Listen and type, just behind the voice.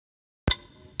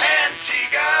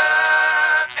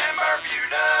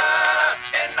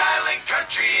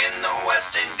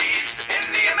West Indies, in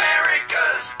the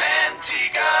Americas,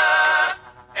 Antigua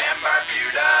and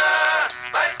Barbuda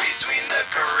lies between the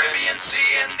Caribbean Sea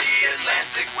and the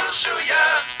Atlantic. We'll show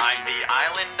ya. I'm the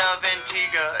island of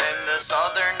Antigua and the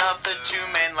southern of the two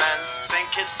mainlands. St.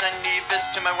 Kitts and Nevis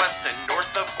to my west and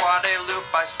north of Guadeloupe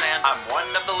I stand. I'm one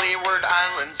of the Leeward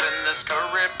Islands in this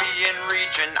Caribbean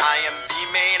region. I am the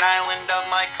main island of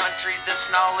my country.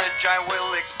 This knowledge I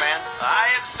will expand.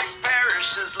 I have 6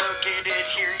 parishes located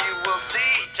here, you will see.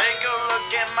 Take a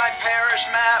look at my parish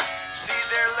map, see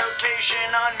their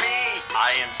location on me.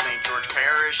 I am St. George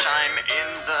Parish, I'm in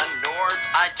the north.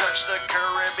 I touch the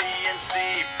Caribbean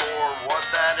Sea for what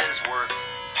that is worth.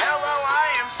 Hello,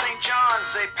 I am St.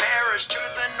 John's, a parish to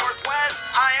the northwest.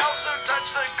 I also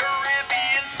touch the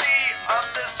Caribbean Sea, of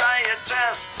this I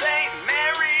attest. St.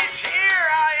 Mary's here,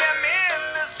 I am in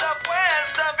the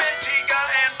southwest of Antigua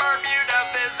and Barbuda.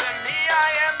 Visit me,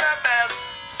 I am the best.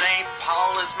 St.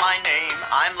 Paul is my name,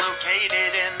 I'm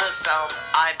located in the south.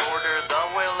 I border the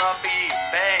Willoughby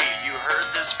Bay, you heard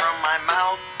this from my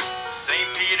mouth. St.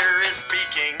 Peter is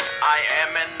speaking, I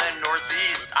am in the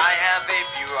northeast. I have a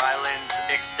few islands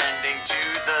extending to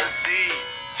the sea.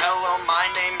 Hello, my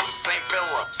name's St.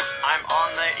 Philip's, I'm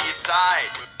on the east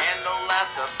side. And the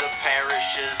last of the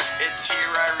parishes, it's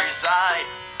here I reside.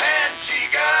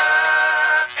 Antigua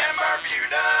and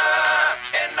Barbuda,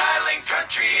 an island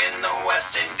country in the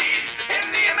West Indies, in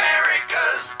the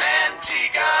Americas.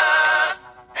 Antigua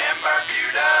and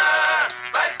Barbuda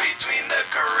lies between the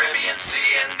Caribbean Sea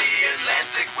and the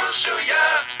Atlantic. We'll show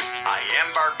ya. I am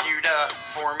Barbuda,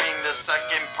 forming the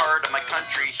second part of my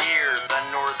country here. The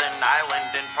northern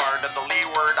island and part of the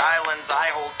Leeward Islands I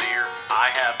hold dear. I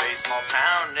have a small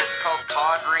town, it's called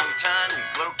Codrington,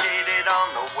 located on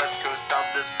the west coast of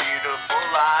this beautiful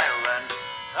island.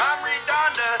 I'm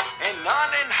Redonda, an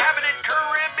uninhabited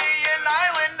Caribbean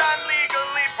island. I'm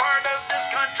legally part of this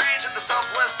country. To the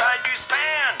southwest I do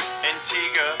span.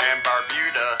 Antigua and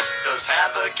Barbuda does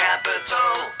have a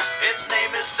capital. Its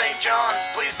name is St. John's.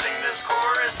 Please sing this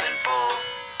chorus in full.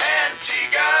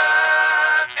 Antigua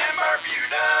and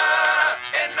Barbuda,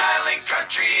 an island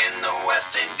country in the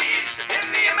West Indies, in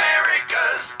the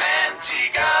Americas.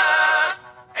 Antigua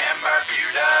and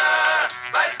Barbuda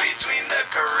lies between the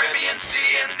Caribbean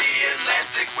Sea and the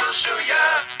Atlantic. We'll show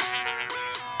ya.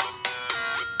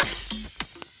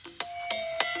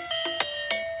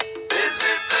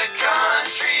 Visit the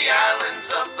country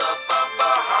islands of the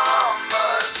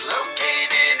Bahamas,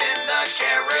 located in the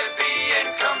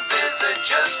Caribbean. Come visit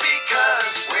just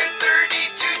because we're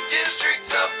 32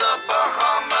 districts of the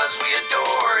Bahamas. We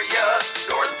adore ya.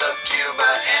 North of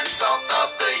Cuba and south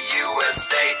of the U.S.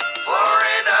 state,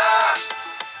 Florida.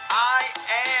 I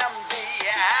am the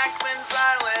Acklands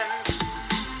Islands.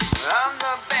 I'm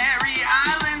the Berry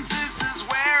Islands, this is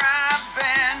where I've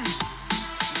been.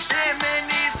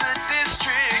 Bimini's a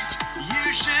district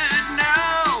you should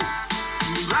know.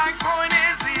 Black Point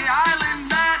is the island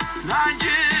that I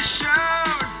just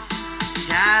showed.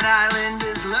 Cat Island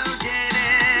is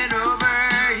located over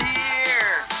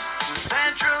here.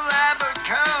 Central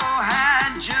Abaco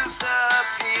had just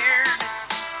appeared.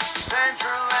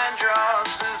 Central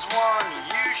Andros is one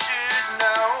you should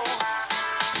know.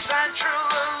 Central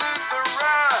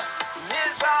Eleuthera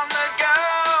is on the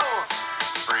go.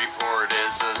 Freeport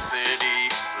is a city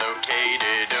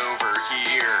located over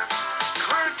here.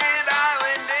 Crooked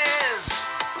Island is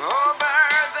over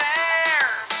there.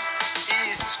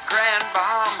 East Grand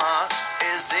Bahama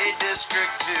is a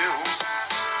district too.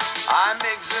 I'm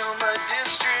Exuma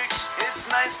District, it's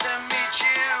nice to meet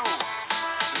you.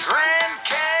 Grand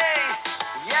K,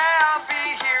 yeah, I'll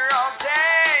be here all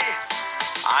day.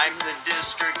 I'm the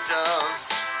district of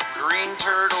Green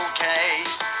Turtle Cay.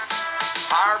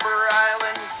 Harbor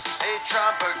Islands, a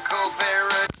tropical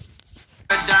paradise.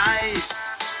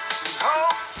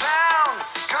 Hope Town,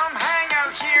 come hang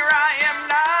out here, I am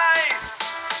nice.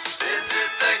 Visit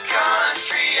the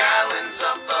country islands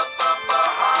of the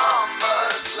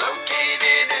Bahamas,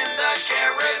 located in the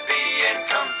Caribbean.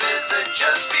 Come visit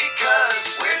just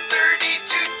because we're 32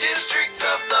 districts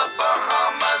of the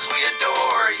Bahamas. We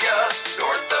adore ya.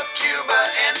 North of Cuba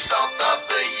and south of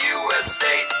the U.S.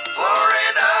 state,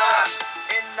 Florida.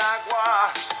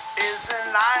 Inagua is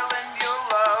an island you'll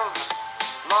love.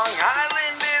 Long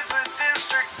Island is a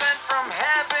district sent from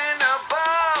heaven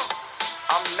above.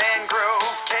 A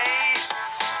mangrove cave,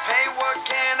 hey, what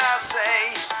can I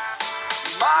say?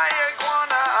 My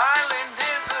Iguana Island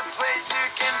is a place you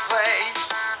can play.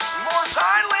 Morse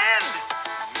Island,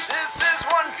 this is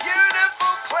one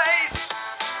beautiful place.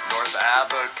 North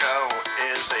Abaco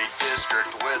is a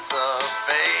district with a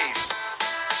face.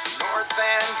 North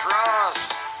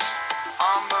Andros,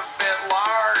 I'm a bit at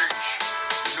large.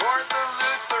 North of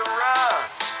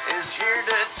Luthera is here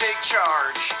to take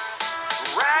charge.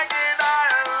 Ragged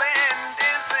Island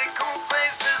is a cool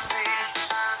place to see.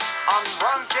 On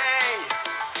Runke,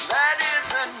 that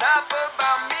is enough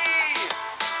about me.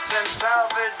 San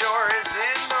Salvador is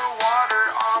in the water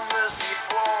on the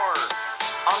seafloor.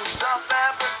 On South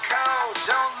Abaco,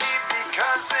 don't leave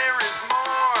because there is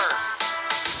more.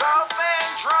 South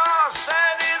Andros,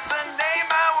 that is a name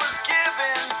I was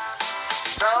given.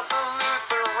 South of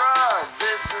Luthera,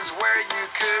 this is where you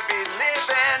could be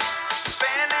living.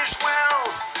 Spanish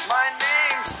Wells, my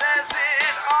name says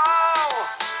it all.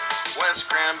 West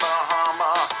Grand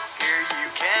Bahama, here you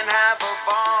can have a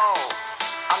ball.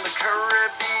 On the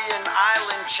Caribbean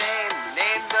island chain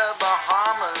named the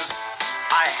Bahamas,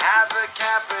 I have a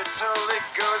capital, it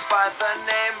goes by the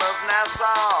name of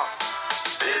Nassau.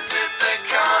 Visit the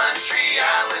country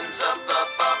islands of the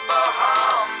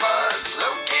Bahamas,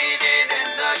 located in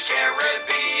the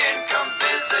Caribbean. Come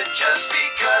visit just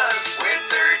because we're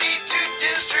 32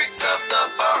 districts of the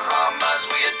Bahamas.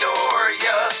 We adore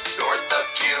ya, north of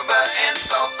Cuba and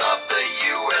south of the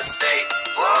U.S. state,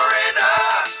 Florida.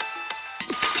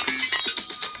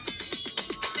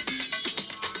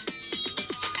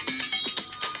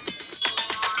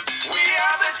 We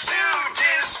are the 2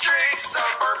 districts of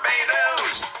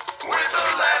Barbados, with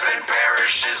 11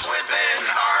 parishes within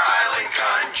our island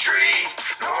country.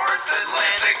 North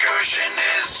Atlantic Ocean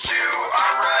is to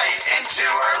our right, and to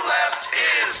our left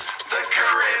is the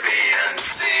Caribbean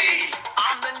Sea.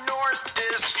 I'm the North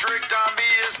District,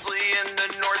 obviously in the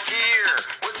north here,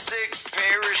 with 6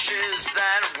 parishes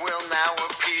that will now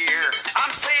appear.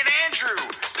 I'm St. Andrew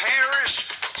Parish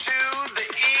to the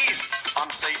east. I'm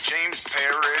St. James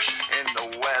Parish in the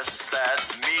west,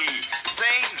 that's me.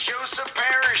 St. Joseph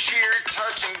Parish here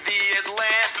touching the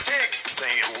Atlantic.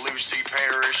 St. Lucy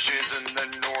Parish is in the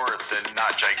north and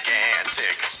not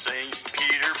gigantic. St.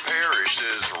 Peter Parish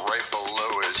is right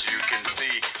below as you can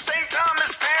see. St.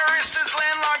 Thomas Parish is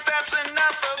landlocked, that's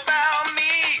enough about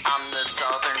me. I'm the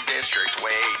Southern District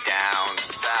way down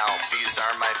south. These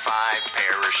are my 5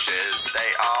 parishes,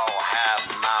 they all have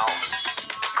mouths.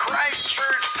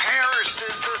 Christchurch Parish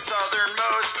is the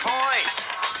southernmost point.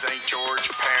 St. George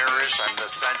Parish, I'm the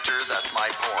center, that's my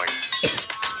point.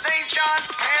 St.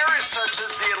 John's Parish touches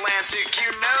the Atlantic,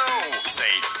 you know.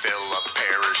 St. Philip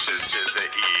Parish is to the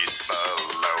east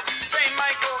below. St.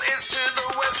 Michael is to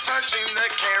the west, touching the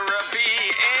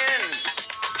Caribbean.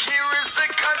 Here is the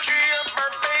country of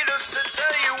Barbados to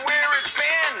tell you where it's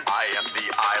been. I am the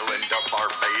island of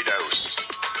Barbados.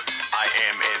 I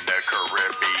am in the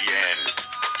Caribbean.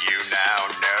 You now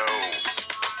know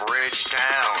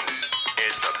Bridgetown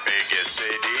is the biggest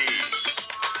city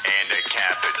and a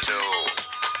capital.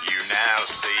 You now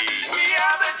see we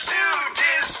are the 2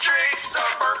 districts of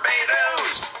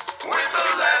Barbados, with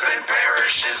 11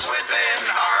 parishes within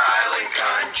our island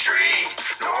country.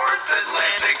 North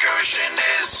Atlantic Ocean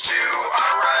is to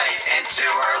our right, and to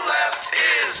our left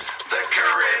is the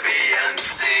Caribbean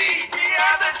Sea. We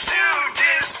are the 2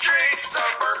 districts of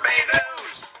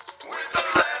Barbados, with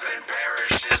 11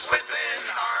 parishes within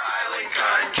our island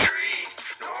country.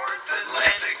 North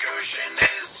Atlantic Ocean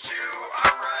is to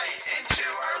our right, and to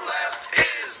our left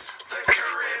is the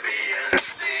Caribbean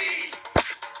Sea.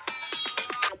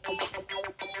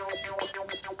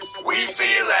 We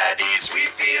feel at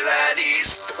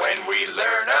ease when we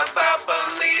learn about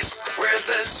Belize. We're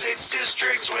the 6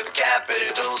 districts with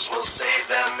capitals, we'll say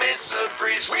them, it's a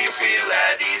breeze. We feel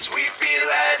at ease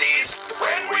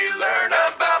when we learn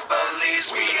about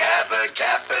Belize. We have a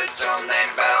capital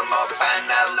named Belmopan,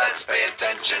 now let's pay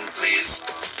attention please.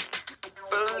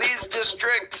 Belize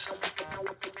district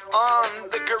on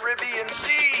the Caribbean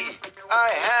Sea. I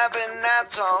have an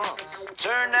atoll,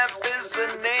 Turnef is the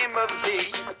name of the.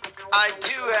 I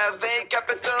do have a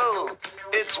capital,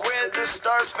 it's where the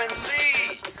stars spin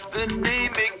sea. The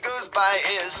name it goes by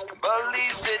is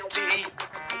Belize City.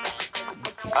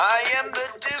 I am the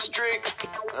district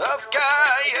of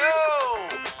Cayo.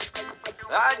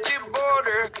 I do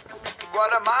border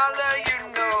Guatemala,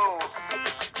 you know.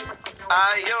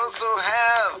 I also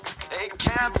have a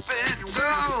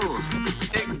capital,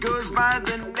 it goes by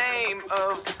the name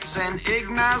of San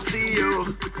Ignacio.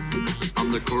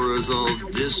 I'm the Corozal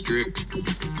district,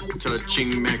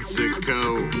 touching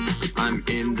Mexico. I'm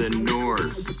in the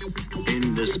north,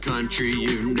 in this country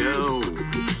you know.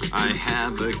 I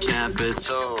have a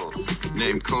capital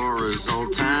named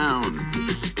Corozal Town.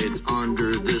 It's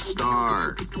under the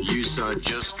star you saw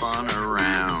just spun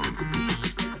around.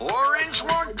 Orange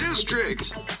Walk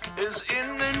district is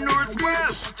in the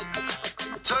northwest,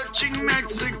 touching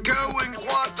Mexico and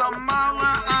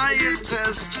Guatemala, I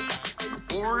attest.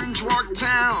 Orange Walk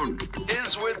Town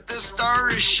is what the star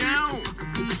is shown.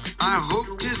 I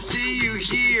hope to see you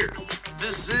here.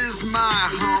 This is my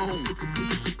home.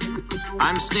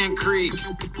 I'm Stan Creek.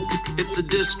 It's a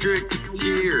district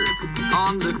here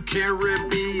on the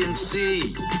Caribbean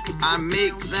Sea. I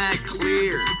make that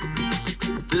clear.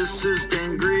 This is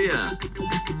Dangria.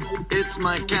 It's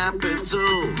my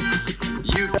capital.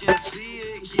 You can see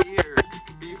it here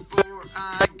before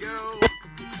I go.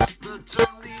 The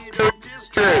Toledo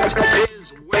district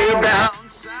is way down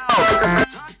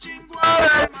south, touching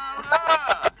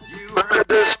Guatemala. You heard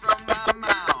this from my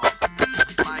mouth.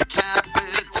 My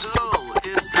capital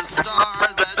is the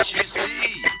star that you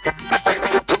see.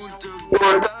 Punta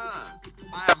Gorda,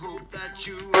 I hope that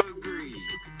you agree.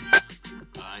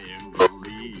 I am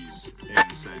Belize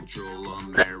in Central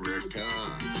America.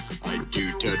 I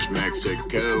do touch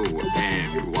Mexico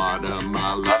and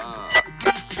Guatemala.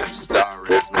 The star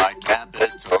is my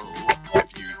capital,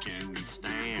 if you can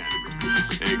stand.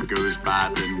 It goes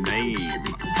by the name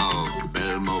of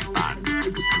Belmopan.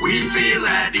 We feel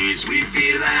at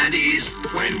ease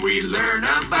when we learn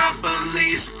about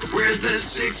Belize. We're the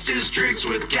 6 districts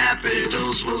with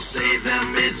capitals, we'll say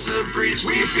them, it's a breeze.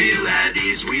 We feel at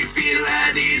ease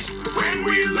when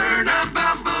we learn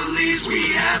about Belize.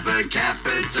 We have a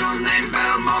capital named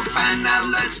Belmopan, now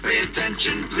let's pay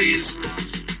attention please.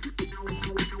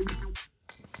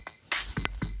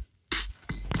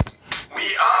 We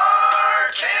are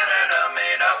Canada,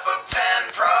 made up of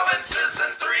 10 provinces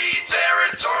and 3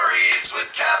 territories with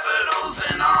capitals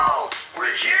and all.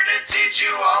 We're here to teach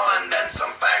you all and then some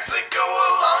facts that go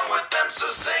along with them, so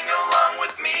sing along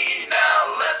with me now,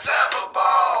 let's have a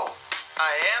ball.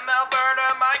 I am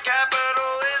Alberta, my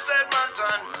capital is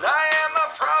Edmonton. I am a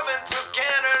province of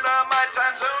Canada, my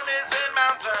time zone is in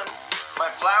mountain. My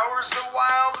flowers the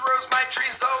wild rose, my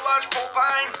trees the lodgepole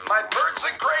pine. My bird's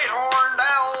a great horned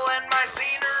owl and my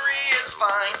scenery is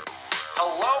fine.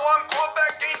 Hello, I'm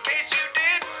Quebec in case you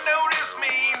didn't notice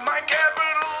me. My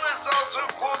capital is also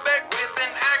Quebec with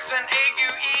an accent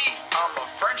aigu-e. I'm a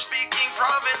French-speaking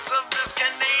province of this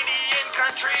Canadian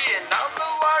country, and I'm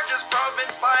the largest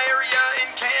province by area in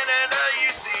Canada,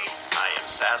 you see. I am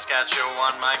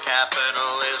Saskatchewan, my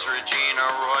capital is Regina.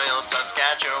 Royal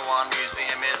Saskatchewan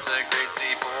Museum is a great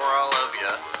see for all of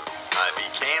ya. I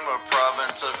became a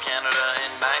province of Canada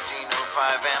in 1905,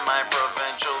 and my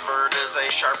provincial bird is a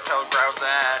sharp-tailed grouse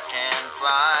that can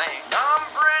fly. I'm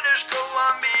British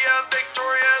Columbia,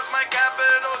 Victoria's my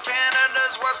capital,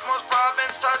 Canada's westmost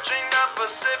province, touching the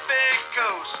Pacific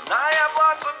coast. I have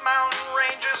lots of mountain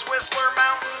ranges, Whistler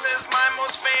Mountain is my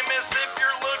most famous. If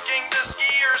you're looking to ski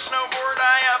or snowboard,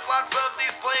 I have lots of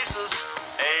these places.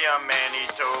 Hey, I'm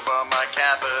Manitoba, my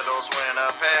capital's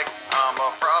Winnipeg. I'm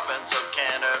a province of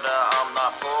Canada, I'm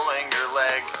not pulling your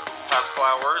leg.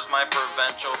 Pasclower's my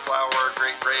provincial flower,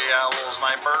 great gray owl's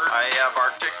my bird. I have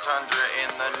Arctic tundra in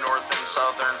the north and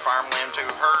southern farmland to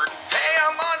herd. Hey,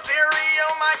 I'm Ontario,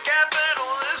 my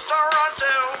capital is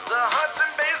Toronto. The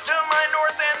Hudson Bay's to my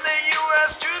north and the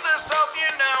US to the south, you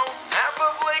know. Half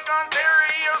of Lake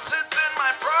Ontario sits in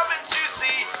my province, you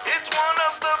see. It's one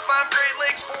of the 5 Great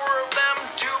Lakes, 4 of them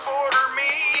to border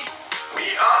me. We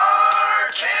are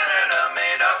Canada,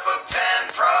 made up of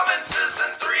 10 provinces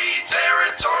and 3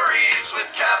 territories with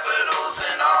capitals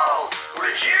and all.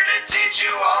 We're here to teach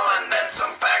you all and then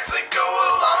some facts that go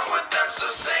along with them, so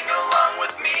sing along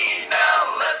with me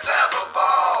now, let's have a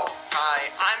ball. Hi,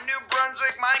 I'm New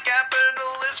Brunswick, my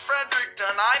capital is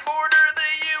Fredericton. I border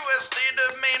the US state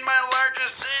of Maine, my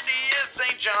largest city is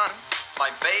St. John. My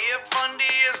Bay of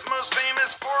Fundy is most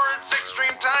famous for its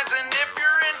extreme tides, and if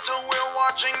you're into whale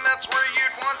watching, that's where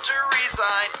you'd want to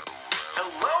reside.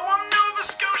 Hello, I'm Nova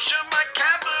Scotia, my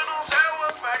capital's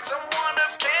Halifax. I'm one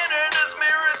of Canada's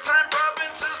maritime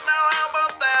provinces, now how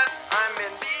about that? I'm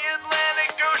in the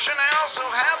Atlantic Ocean, I also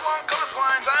have long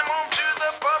coastlines. I'm home to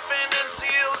the puffin and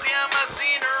seals, yeah, my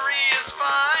scenery is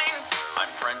fine. I'm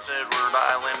Prince Edward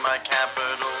Island, my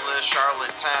capital is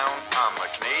Charlottetown. I'm a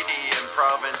Canadian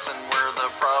province and where the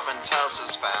province house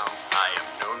is found. I am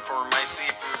known for my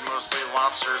seafood, mostly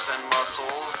lobsters and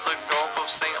mussels. The Gulf of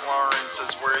St. Lawrence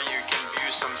is where you can view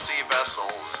some sea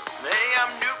vessels. Hey,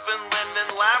 I'm Newfoundland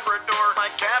and Labrador, my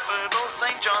capital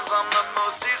St. John's. I'm the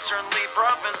most easterly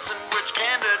province in which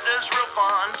Canada's real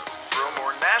fond.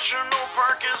 Bromore National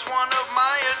Park is one of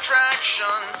my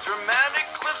attractions. Dramatic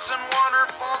cliffs and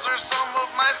waterfalls are some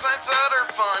of my sights that are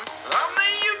fun. I'm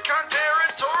the Yukon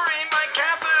Territory, my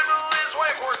capital is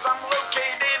Whitehorse. I'm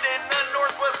located in the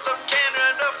northwest of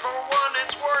Canada for what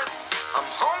it's worth. I'm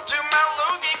home to Mount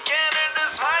Logan,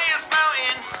 Canada's highest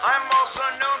mountain. I'm also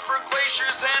known for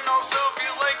glaciers and also if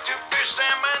you like to fish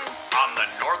salmon. I'm the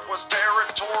northwest Northwest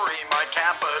Territory. My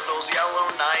capital's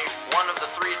Yellowknife, one of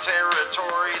the 3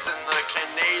 territories in the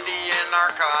Canadian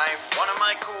Archive. One of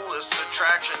my coolest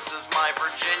attractions is my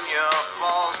Virginia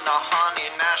Falls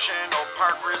Nahanni National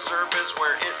Park Reserve is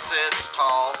where it sits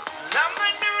tall. I'm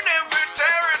the Nunavut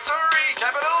Territory,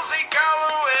 capital's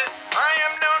Iqaluit. I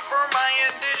am known for my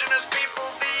indigenous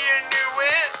people, the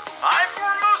Inuit. I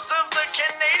form most of the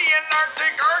Canadian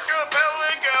Arctic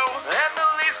archipelago, and the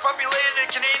least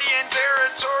populated Canadian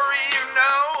territory you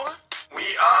know. We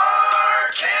are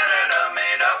Canada,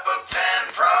 made up of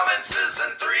 10 provinces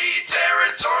and 3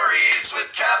 territories with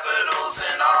capitals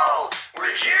and all.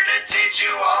 We're here to teach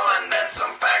you all and then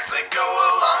some facts that go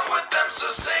along with them, so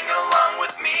sing along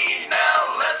with me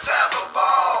now, let's have a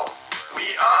ball. We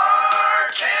are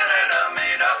Canada,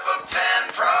 made up of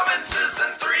 10 provinces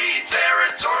and 3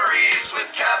 territories with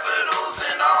capitals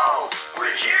and all.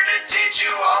 We're here to teach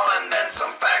you all and then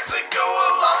some facts that go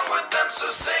along with them, so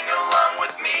sing along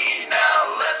with me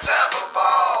now, let's have a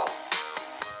ball.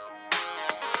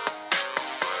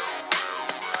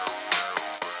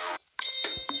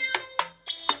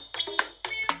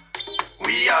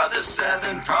 We are the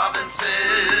 7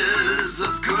 provinces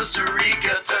of Costa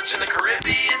Rica, touching the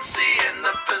Caribbean Sea and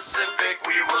the Pacific.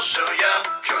 We will show ya.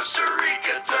 Costa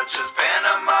Rica touches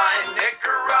Panama and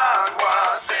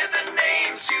Nicaragua. Say the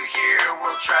names you hear,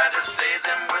 we'll try to say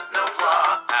them with no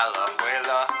flaw.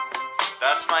 Alajuela,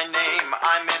 that's my name,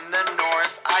 I'm in the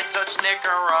north. I touch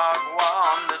Nicaragua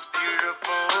on this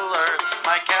beautiful earth.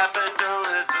 My capital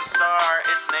is a star,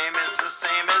 its name is the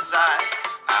same as I.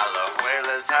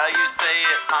 Alajuela's how you say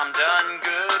it, I'm done,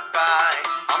 goodbye.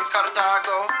 I'm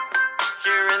Cartago,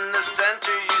 here in the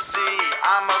center you see.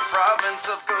 I'm a province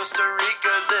of Costa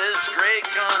Rica, this great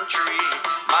country.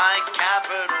 My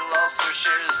capital also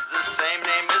shares the same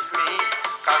name as me.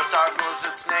 Cartago's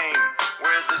its name,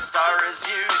 where the star is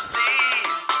you see.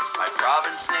 My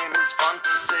province name is fun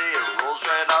to say, it rolls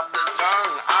right off the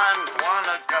tongue. I'm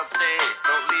Guanacaste,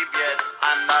 don't leave yet,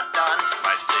 I'm not done.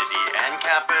 My city and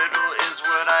capital is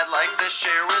what I'd like to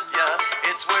share with ya.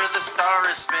 It's where the star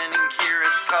is spinning here,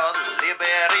 it's called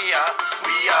Liberia.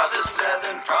 We are the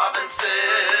 7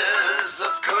 provinces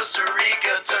of Costa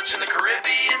Rica, touching the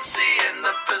Caribbean Sea and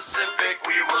the Pacific.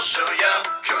 We will show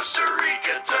ya. Costa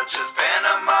Rica touches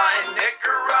Panama and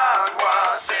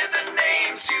Nicaragua. Say the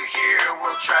names you hear,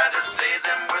 we'll try to say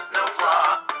them with no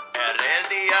flaw.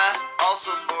 Heredia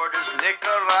also borders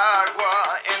Nicaragua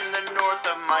in the north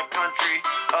of my country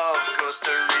of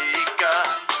Costa Rica.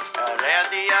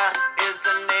 Heredia is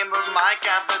the name of my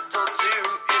capital too.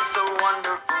 It's so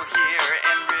wonderful here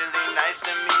and really nice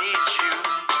to meet you.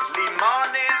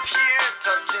 Limon is here,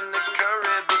 touching the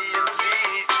Caribbean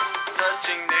Sea,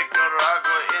 touching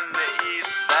Nicaragua in the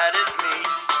east, that is me.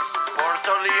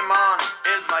 Puerto Limon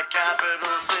is my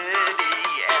capital city,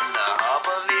 and the hub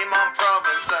of Limon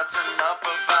province, that's enough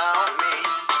about me.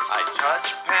 I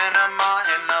touch Panama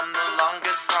and I'm the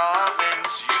longest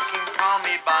province. You can call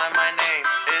me by my name,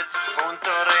 it's Punta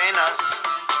Arenas.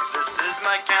 This is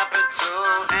my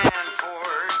capital and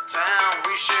port town.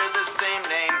 We share the same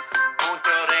name,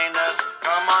 Punta Arenas,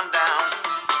 come on down.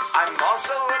 I'm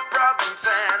also a province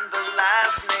and the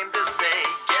last name to say.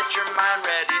 Get your mind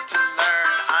ready to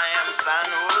learn, I am San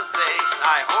Jose.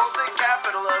 I hold the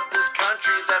capital of this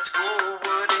country, that's cool,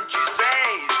 wouldn't you say?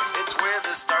 It's where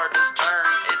the star does turn,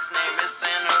 its name is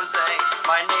San Jose.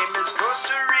 My name is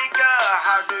Costa Rica,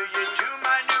 how do you do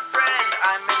my new friend?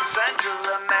 I'm in Central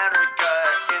America,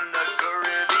 in the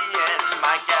Caribbean.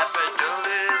 My capital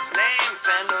is named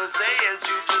San Jose, as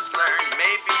you just learned.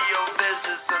 Maybe you'll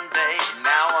visit someday,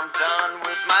 now I'm done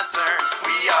with my turn.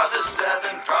 We are the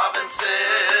 7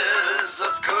 provinces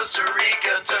of Costa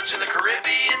Rica, touching the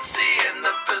Caribbean Sea and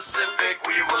the Pacific.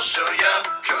 We will show ya.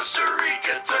 Costa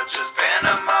Rica touches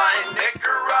Panama and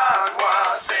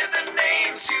Nicaragua. Say the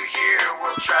names you hear,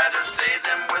 we'll try to say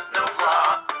them with no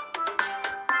flaw.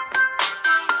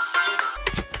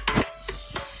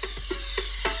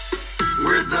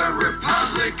 We're the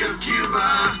Republic of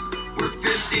Cuba. We're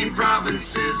 15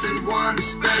 provinces and 1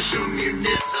 special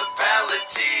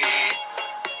municipality.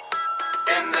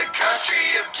 In the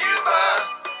country of Cuba,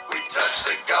 we touch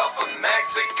the Gulf of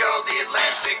Mexico, the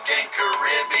Atlantic and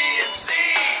Caribbean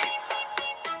Sea.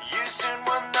 You soon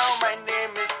will know my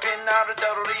name is Pinar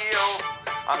del Rio.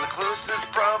 I'm the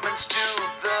closest province to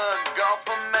the Gulf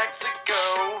of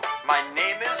Mexico. My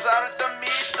name is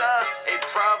Artemisa, a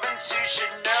province you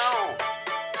should know.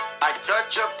 I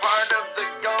touch a part of the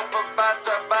Gulf of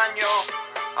Batabano.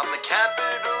 I'm the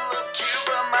capital of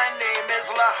Cuba, my name is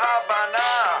La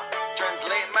Habana.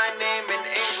 Translate my name in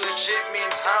English, it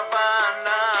means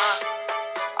Havana.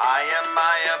 I am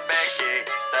Maya Becky,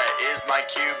 that is my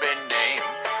Cuban name.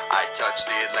 I touch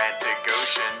the Atlantic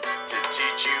Ocean, to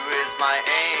teach you is my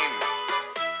aim.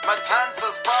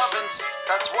 Matanzas province,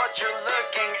 that's what you're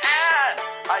looking at.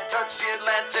 I touch the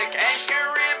Atlantic and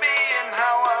Caribbean,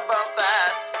 how about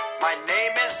that? My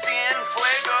name is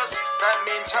Cienfuegos, that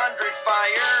means 100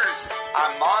 fires.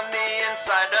 I'm on the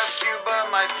inside of Cuba,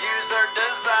 my views are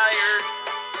desired.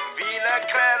 Villa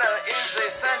Clara is a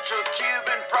central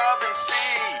Cuban province.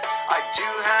 I do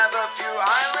have a few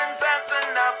islands, that's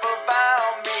enough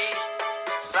about me.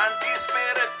 Santi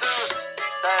Spiritus,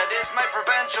 that is my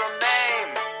provincial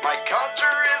name. My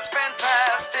culture is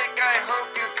fantastic, I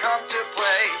hope you come to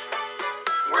play.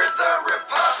 We're the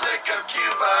Republic of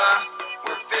Cuba.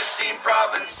 We're 15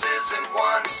 provinces and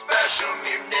one special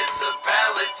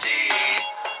municipality.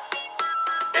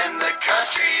 In the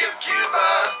country of Cuba,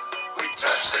 we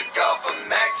touch the Gulf of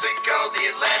Mexico, the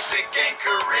Atlantic and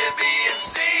Caribbean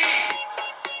Sea.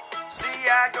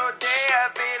 Santiago de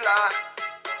Avila,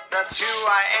 that's who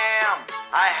I am.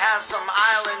 I have some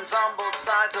islands on both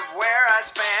sides of where I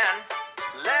span.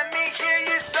 Let me hear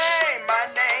you say my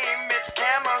name, it's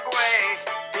Camagüey.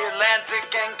 The Atlantic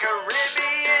and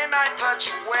Caribbean, I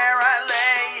touch where I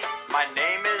lay. My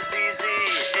name is easy,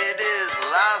 it is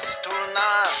Las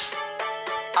Tunas.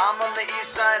 I'm on the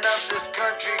east side of this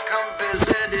country, come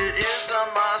visit, it is a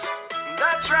must.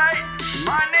 That's right,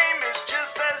 my name is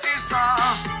just as you saw.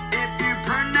 If you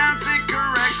pronounce it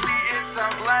correctly, it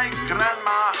sounds like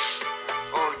Grandma.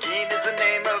 Holguin is the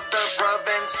name of the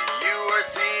province you are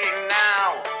seeing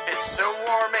now. It's so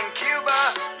warm in Cuba,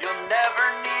 you'll never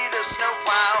need a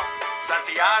snowplow.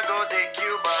 Santiago de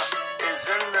Cuba is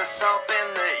in the south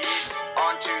and the east.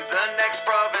 On to the next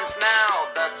province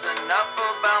now, that's enough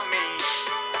about me.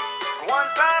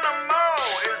 Guantanamo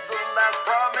is the last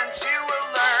province you will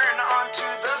learn. On to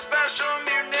the special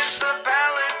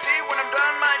municipality when I'm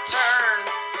done my turn.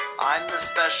 I'm the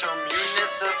special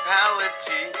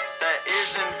municipality that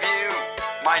is in view.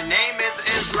 My name is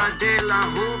Isla de la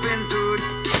Juventud.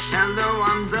 Hello,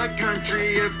 I'm the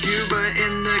country of Cuba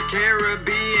in the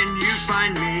Caribbean. You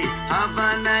find me.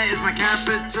 Havana is my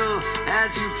capital,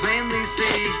 as you plainly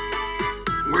see.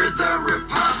 We're the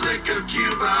Republic of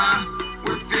Cuba.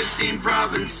 We're 15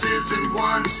 provinces and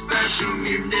one special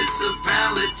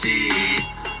municipality.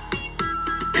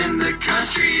 In the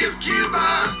country of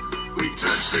Cuba, we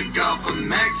touch the Gulf of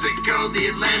Mexico, the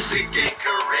Atlantic and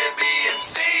Caribbean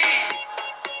Sea.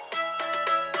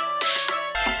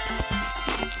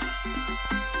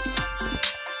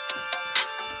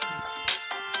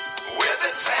 We're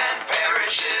the 10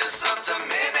 parishes of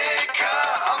Dominica,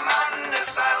 a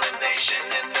mountainous island nation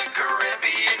in the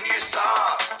Caribbean. You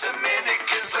saw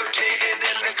Dominica's located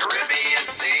in the Caribbean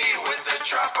Sea with the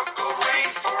tropical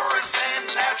rainforest and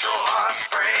natural hot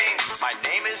springs. My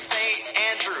name is St.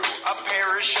 Andrew, a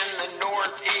parish in the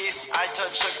northeast. I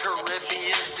touch the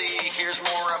Caribbean Sea, here's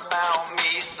more about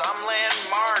me. Some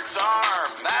landmarks are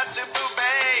Matabu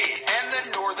Bay and the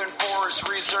Northern Forest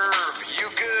Reserve. You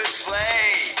could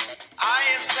play. I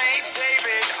am St.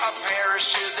 David, a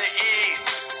parish to the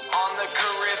east. On the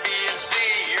Caribbean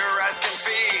Sea, your eyes can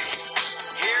feast.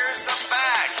 Here's a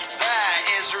fact that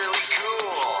is really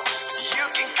cool. You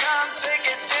can come take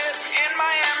a dip in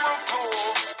my emerald pool.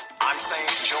 I'm St.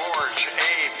 George,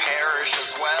 a parish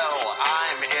as well.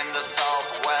 I'm in the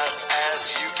southwest,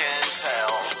 as you can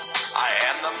tell. I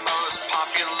am the most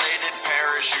populated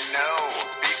parish you know,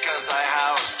 because I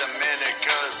house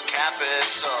Dominica's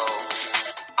capital.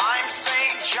 I'm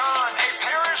St. John, a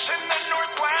parish in the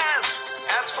northwest.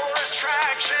 As for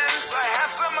attractions, I have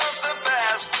some of the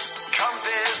best. Come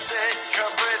visit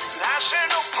Cabrit's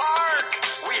National Park.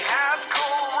 We have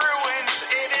cool ruins,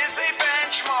 it is a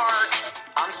benchmark.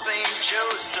 I'm St.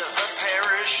 Joseph, a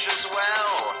parish as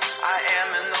well. I am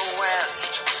in the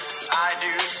west, I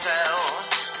do tell.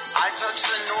 I touch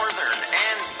the northern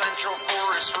and central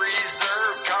forest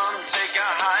reserve. Come take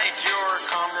a hike, your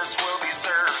commerce will be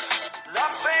served.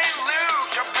 I'm St.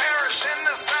 Luke, a parish in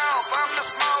the south. I'm the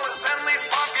smallest and least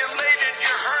populated,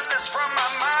 you heard this from my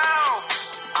mouth.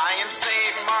 I am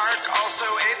St. Mark, also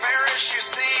a parish you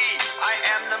see. I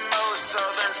am the most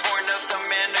southern point of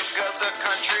Dominica, the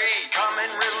country. Come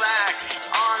and relax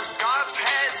on Scott's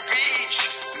Head Beach.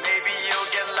 Maybe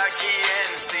you'll get lucky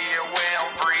and see a whale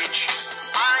breach.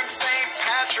 I'm St.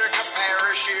 Patrick, a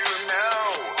parish you know.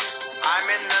 I'm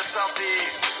in the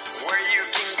southeast, where you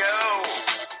can go.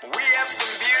 We have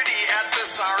some beauty at the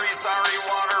Sari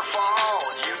waterfall.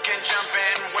 You can jump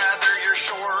in whether you're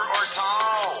short or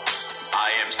tall. I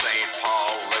am St.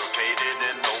 Paul, located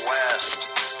in the west.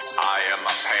 I am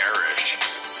a parish,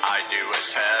 I do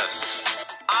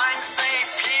attest. I'm St.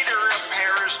 Peter, a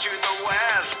parish to the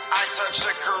west. I touch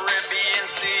the Caribbean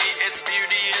see its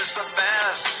beauty is the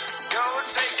best. Go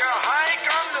take a hike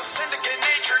on the Syndicate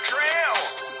Nature Trail.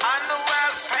 I'm the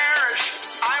last parish,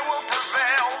 I will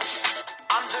prevail.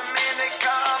 On Dominica,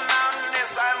 a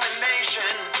mountainous island nation.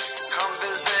 Come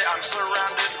visit, I'm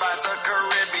surrounded by the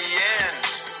Caribbean.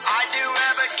 I do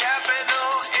have a capital,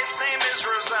 its name is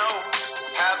Roselle.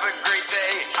 Have a great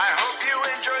day, I hope you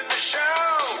enjoyed the show.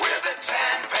 We're the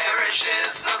 10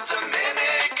 parishes of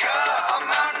Dominica, a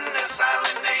mountainous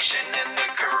island nation in the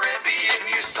Caribbean.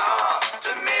 You saw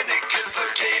Dominica's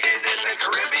located in the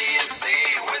Caribbean Sea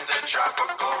with a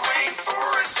tropical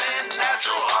rainforest and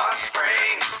natural hot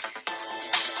springs.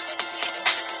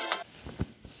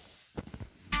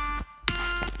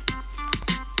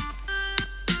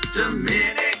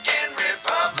 Dominican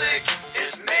Republic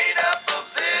is made up of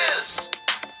this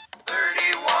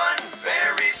 31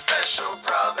 very special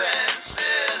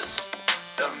provinces.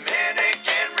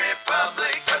 Dominican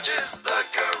Republic touches the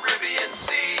Caribbean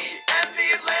Sea and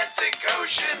the Atlantic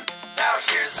Ocean. Now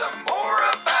here's some more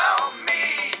about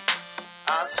me.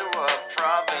 Azua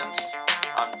province,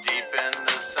 I'm deep in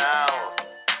the south.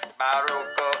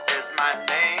 Baruco is my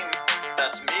name,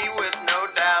 that's me with no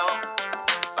doubt.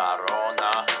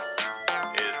 Barona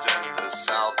is in the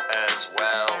south as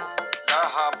well.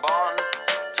 Dajabon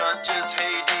touches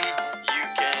Haiti, you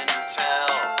can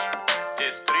tell.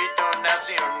 Distrito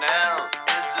Nacional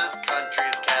is this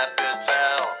country's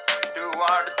capital.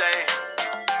 Duarte,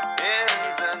 in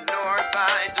the north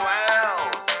I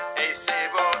dwell.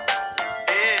 Acebo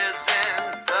is in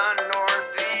the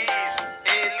northeast.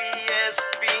 Elias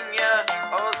Piña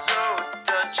also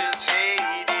touches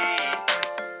Haiti.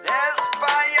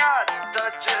 Espaillat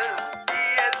touches the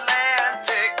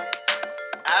Atlantic.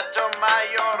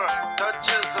 Atomayor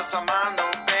touches the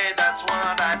Samano Bay, that's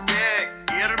what I pick.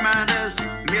 Hermanas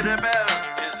Mirabel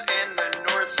is in the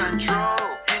north central.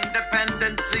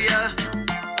 Independencia,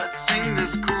 let's sing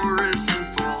this chorus in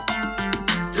full.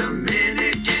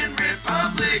 Dominican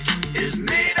Republic is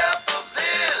made up of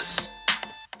this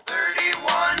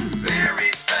 31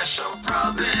 very special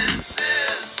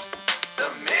provinces.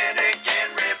 Dominican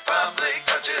Republic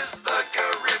touches the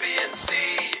Caribbean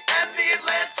Sea and the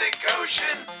Atlantic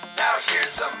Ocean. Now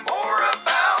here's some more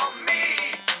about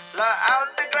me. La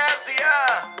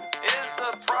Altagracia is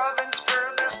the province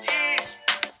furthest east.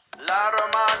 La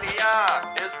Romania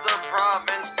is the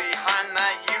province behind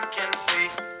that you can see.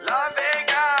 La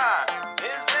Vega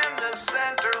is in the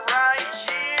center right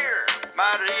here.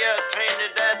 Maria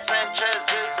Trinidad Sanchez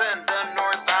is in the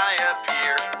north I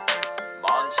appear.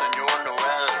 Monsignor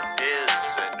Noel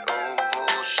is an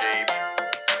oval shape.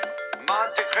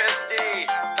 Monte Cristi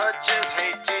touches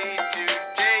Haiti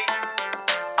today.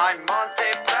 I'm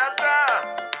Monte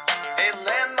Plata, a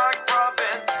landlocked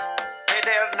province.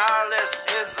 Pedernales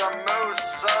is the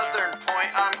most southern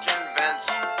point, I'm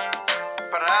convinced.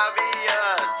 Bravia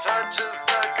touches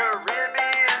the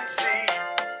Caribbean Sea.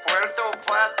 Puerto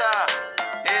Plata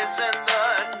is in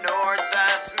the north,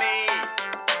 that's me.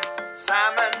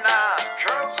 Samana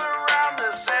curls around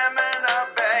the Samana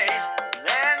Bay.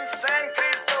 And San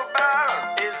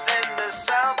Cristobal is in the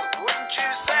south, wouldn't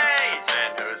you say?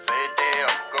 San Jose de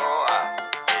Ocoa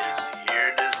is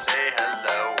here to say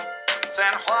hello.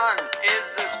 San Juan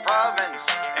is this province,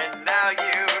 and now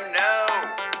you know.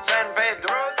 San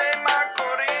Pedro de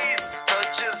Macorís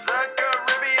touches the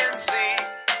Caribbean Sea.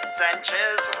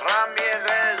 Sanchez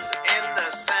Ramirez in the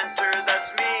center,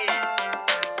 that's me.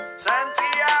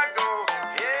 Santiago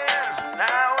is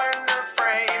now in the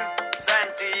frame.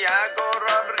 Santiago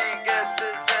Rodriguez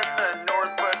is in the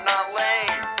north but not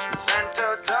lame.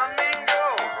 Santo Domingo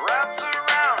wraps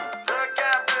around the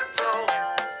capital.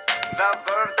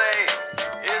 Valverde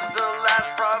is the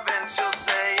last province you'll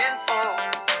say in full.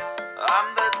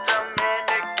 I'm the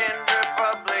Dominican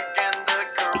Republic and the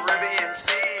Caribbean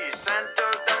Sea. Santo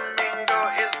Domingo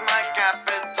is my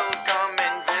capital, come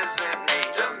and visit me.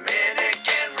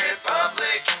 Dominican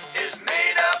Republic is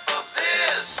made up of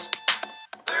this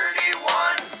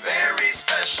 31 very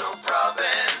special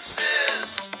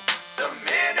provinces.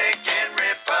 Dominican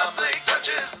Republic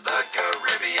touches the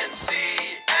Caribbean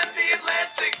Sea and the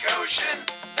Atlantic Ocean.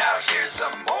 Now here's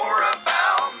some more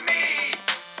about me.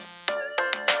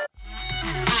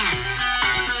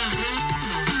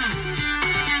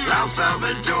 El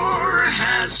Salvador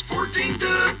has 14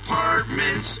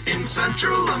 departments in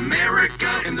Central America,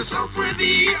 in the south where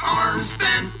the arms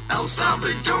bend. El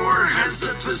Salvador has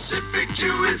the Pacific to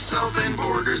its south and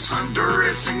borders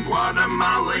Honduras and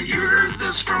Guatemala. You heard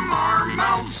this from our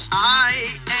mouths.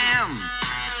 I am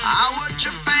Awa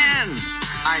Japan.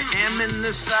 I am in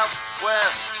the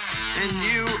southwest, and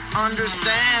you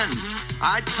understand.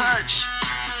 I touch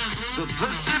the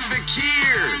Pacific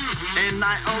here. And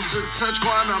I also touch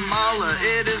Guatemala,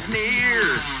 it is near.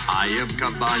 I am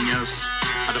Cabañas,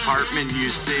 a department you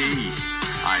see.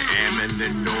 I am in the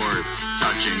north,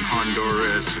 touching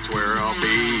Honduras, it's where I'll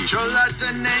be.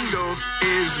 Chalatenango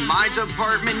is my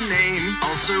department name.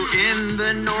 Also in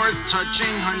the north,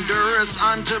 touching Honduras,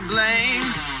 on to blame.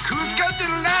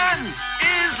 Cuscatlan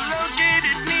is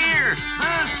located near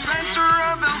the center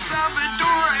of El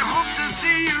Salvador. I hope to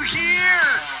see you here.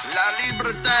 La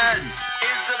Libertad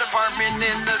is the department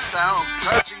in the south,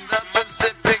 touching the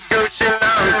Pacific Ocean.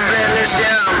 I'm finished,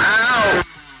 yeah, I'm out.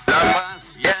 La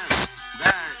Paz, yes,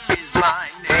 that is my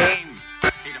name.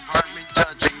 A department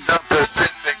touching the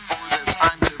Pacific, for this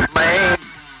I'm to blame.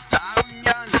 La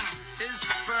Union is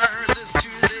furthest to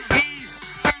the east,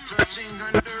 touching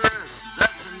Honduras,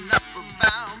 that's enough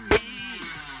about me.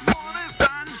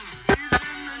 Morazan is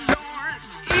in the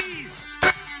northeast,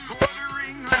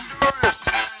 bordering Honduras,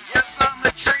 yes I'm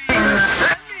a tree.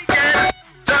 San Miguel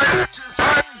touches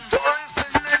Honduras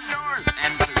in the north,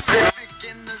 and Pacific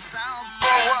in the south,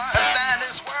 for what that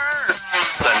is worth.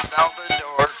 San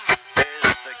Salvador is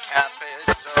the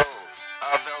capital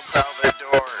of El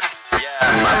Salvador. Yeah,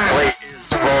 my plate is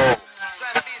full.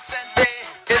 San Vicente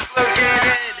is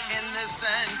located in the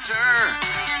center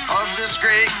of this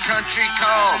great country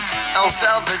called El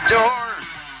Salvador.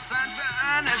 Santa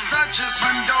Ana touches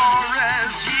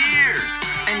Honduras here,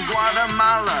 and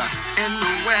Guatemala in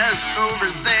the west over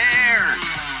there.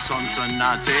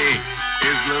 Sonsonate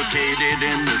is located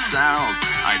in the south.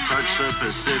 I touch the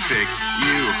Pacific,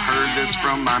 you heard this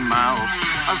from my mouth.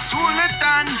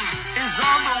 Azulitan is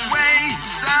all the way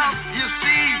south, you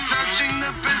see, touching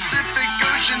the Pacific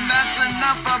Ocean, that's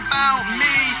enough about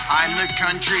me. I'm the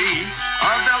country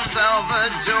of El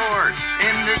Salvador,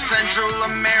 in the Central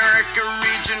America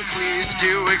region, please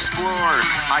do explore.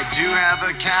 I do have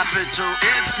a capital,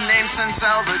 it's named San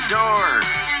Salvador.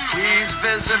 Please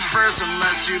visit first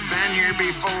unless you've been here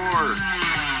before.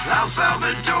 El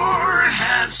Salvador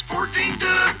has 14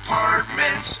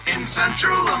 departments in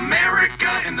Central America,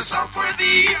 in the south where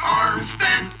the arms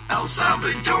bend. El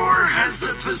Salvador has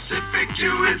the Pacific to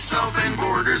its south and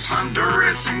borders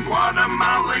Honduras and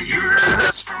Guatemala. You heard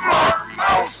this from our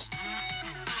mouths.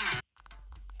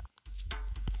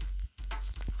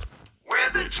 We're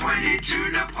the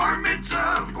 22 departments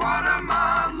of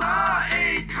Guatemala,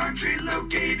 a country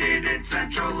located in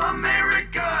Central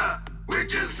America. We're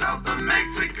just south of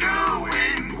Mexico.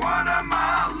 In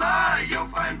Guatemala, you'll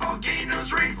find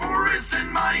volcanoes, rainforests, and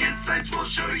my insights will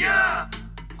show ya.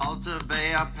 Alta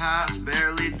Vea Pass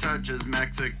barely touches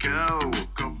Mexico.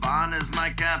 Coban is my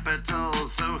capital,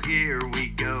 so here we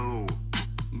go.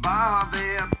 Baja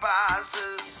Vea Pass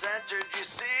is centered, you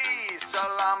see.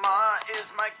 Salama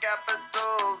is my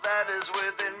capital, that is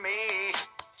within me.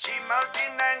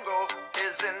 Chimaltenango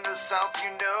is in the south,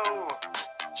 you know.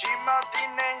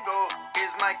 Chimaltenango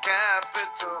is my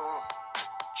capital.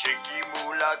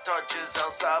 Chiquimula touches El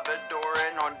Salvador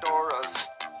and Honduras.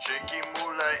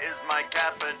 Chiquimula is my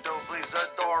capital, please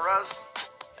adore us.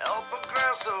 El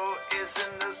Progreso is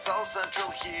in the south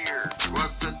central here.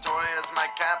 Guastatoya is my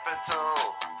capital,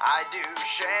 I do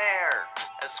share.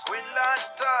 Escuintla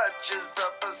touches the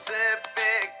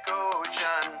Pacific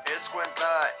Ocean.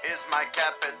 Escuintla is my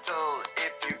capital,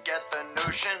 if you get the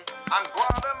notion. I'm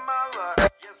Guatemala,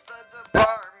 yes the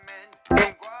department.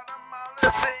 In Guatemala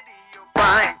City you'll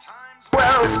find times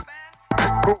well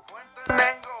spent.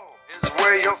 Huehuetenango is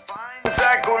where you'll find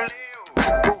Zagoleo.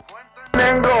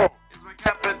 Huehuetenango is my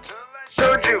capital, I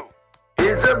showed you.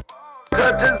 Isabel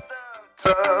touches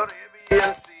the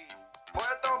Caribbean Sea.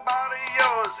 Puerto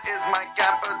Barrios is my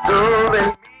capital,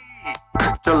 and me.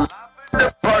 Jalapa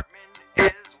department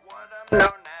is what I'm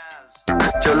known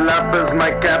as. Jalapa's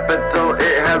my capital,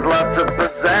 it has lots of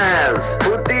pizzazz.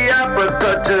 Jutiapa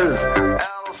touches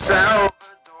El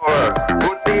Salvador.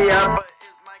 Jutiapa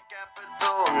is my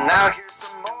capital, now here's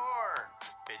some more.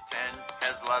 Petén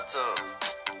has lots of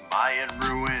Mayan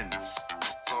ruins.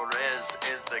 Flores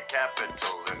is the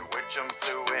capital in which I'm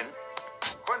fluent.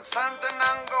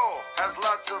 Quetzaltenango has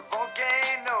lots of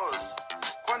volcanoes.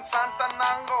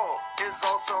 Quetzaltenango is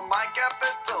also my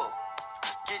capital.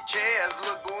 Quiché has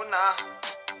Laguna,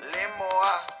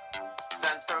 Lemoa.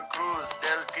 Santa Cruz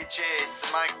del Quiché is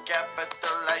my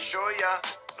capital, I show ya.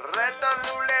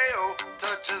 Retaluleo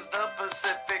touches the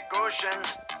Pacific Ocean.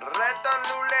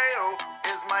 Retaluleo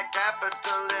is my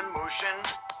capital in motion.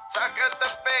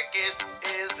 Zacatepec is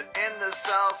in the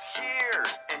south here.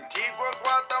 Antigua,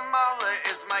 Guatemala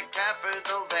is my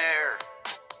capital there.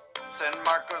 San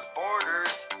Marcos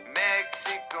borders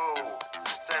Mexico.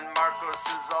 San Marcos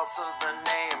is also the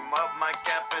name of my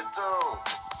capital.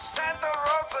 Santa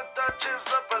Rosa touches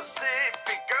the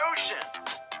Pacific Ocean.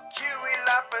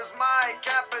 Cuilapa is my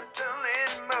capital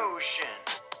in motion.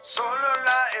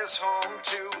 Sololá is home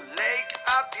to Lake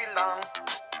Atilan.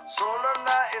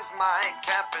 Sololá is my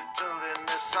capital in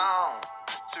this song.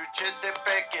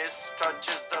 Suchitepeques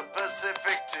touches the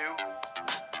Pacific too.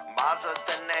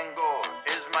 Mazatenango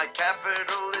is my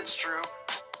capital, it's true.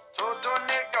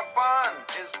 Totonicapán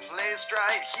is placed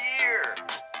right here.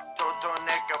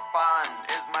 Totonicapán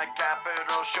is my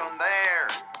capital shown there.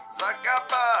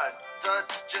 Zacapa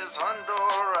touches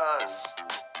Honduras.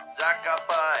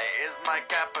 Zacapa is my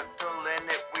capital, in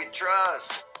it we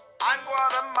trust. I'm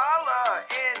Guatemala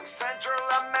in Central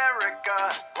America.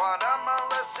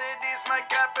 Guatemala City's my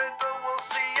capital, we'll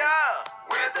see ya.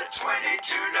 We're the 22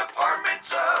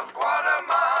 departments of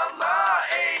Guatemala,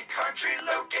 a country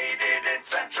located in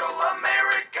Central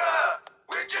America.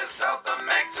 We're just south of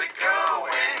Mexico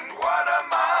in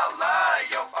Guatemala.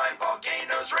 You'll find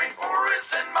volcanoes,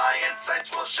 rainforests, and my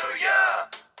insights will show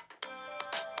ya.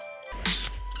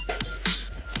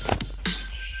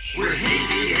 We're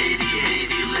Haiti, Haiti,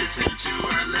 Haiti, listen to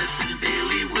our lesson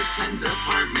daily. With 10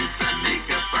 departments that make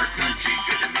up our country,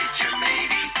 good to meet you,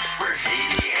 matey. We're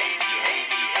Haiti, Haiti,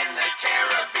 Haiti, in the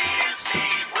Caribbean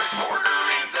Sea. We're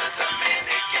bordering the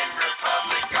Dominican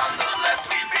Republic, on the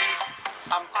left we be.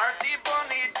 I'm Artie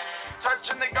Bonit,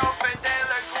 touching the Gulf de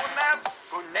la Gunave.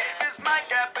 Gunave is my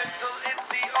capital, it's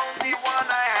the only one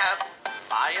I have.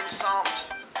 I am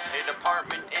Saint, a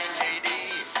department in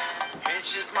Haiti.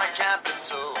 Hinch is my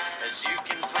capital, as you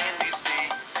can plainly see.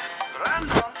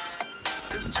 Reynolds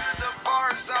is to the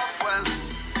far southwest.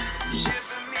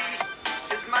 Chivigny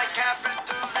is my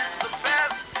capital, it's the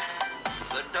best.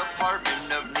 The Department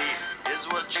of Need is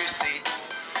what you see.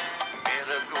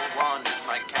 Miraguan is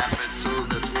my capital,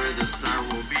 that's where the star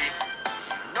will be.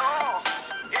 No,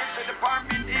 it's a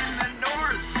department in the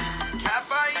north.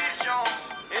 Capaición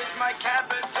is my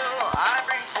capital, I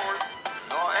bring forth.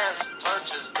 Noes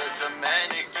touches the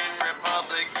Dominican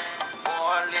Republic.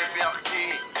 Fort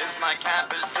Liberté is my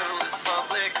capital, it's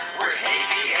public. We're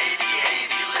Haiti, Haiti,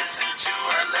 Haiti, listen to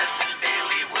our lesson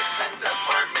daily. With 10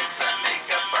 departments that make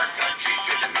up our country,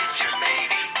 good to meet you,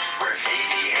 matey. We're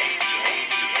Haiti, Haiti,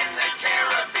 Haiti, in the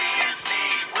Caribbean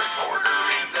Sea. We're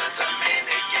bordering the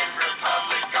Dominican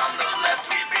Republic, on the left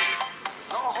we be.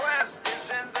 Northwest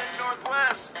is in the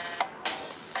northwest.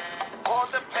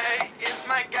 Port-de-Paix is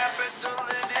my capital,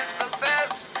 it is the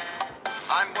best.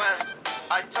 I'm west,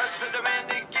 I touch the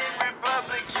Dominican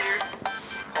Republic here.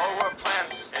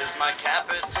 Port-au-Prince is my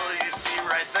capital, you see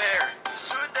right there.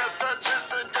 Sudest touches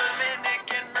the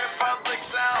Dominican Republic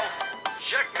south.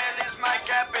 Jacmel is my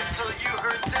capital, you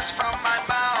heard this from my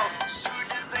mouth. Sud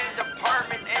is a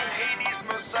department in Haiti's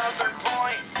most southern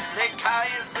point. Les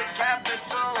Cayes is the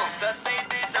capital that they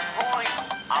did appoint.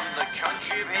 I'm the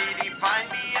country of Haiti, find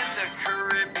me in the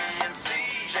Caribbean Sea.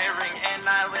 Sharing an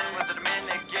island with the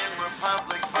Dominican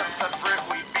Republic, but separate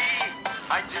we be.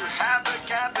 I do have a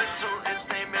capital,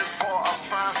 its name is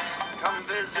Port-au-Prince. Come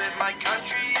visit my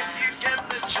country if you get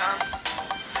the chance.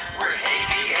 We're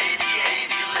Haiti, Haiti,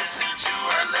 Haiti, listen to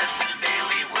our lesson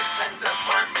daily. With 10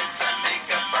 departments that make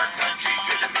up our country,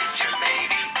 good to meet you,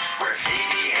 matey. We're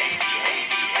Haiti, Haiti,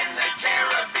 Haiti, in the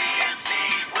Caribbean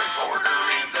Sea. We're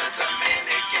bordering the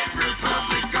Dominican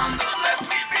Republic, on the left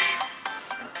we be.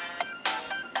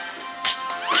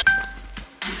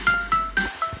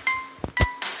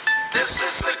 This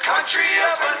is the country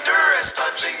of Honduras,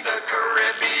 touching the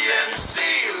Caribbean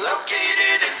Sea.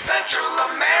 Located in Central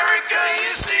America,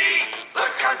 you see. The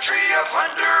country of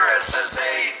Honduras has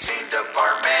 18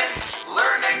 departments.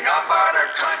 Learning about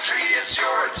our country is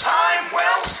your time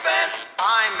well spent.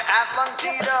 I'm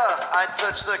Atlantida, I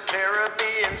touch the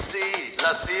Caribbean Sea.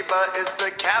 La Ceiba is the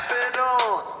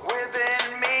capital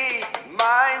within me.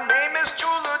 My name is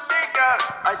Choluteca,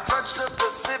 I touch the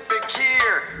Pacific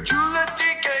here.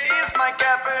 Choluteca is my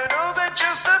capital that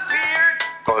just appeared.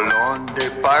 Colon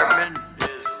Department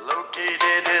is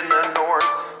located in the north.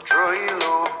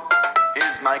 Trujillo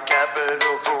is my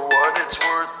capital for what it's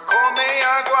worth.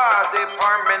 Comayagua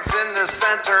Department's in the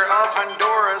center of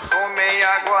Honduras.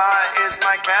 Comayagua is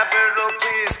my capital,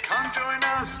 please come join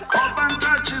us. Copan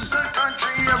touches the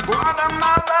country of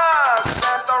Guatemala.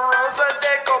 Santa Rosa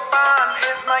de Copan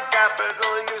is my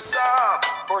capital, you saw.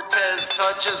 Cortez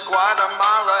touches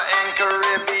Guatemala and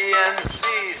Caribbean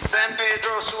Sea. San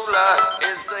Pedro Sula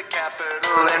is the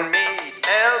capital in me.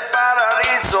 El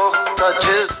Paraíso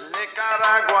touches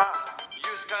Nicaragua.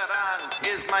 Yuscaran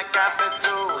is my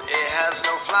capital, it has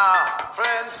no flaw.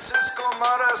 Francisco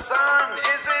Morazan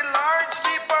is a large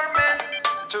department.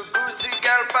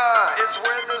 Tegucigalpa is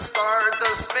where the star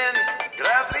does spin.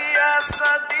 Gracias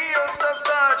a Dios does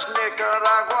touch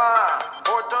Nicaragua.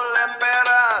 Porto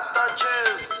Lempera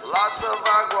touches lots of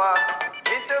agua.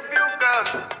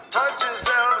 Intabuca touches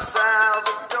El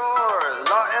Salvador.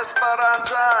 La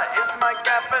Esperanza is my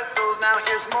capital. Now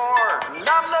here's more.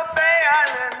 Namla Bay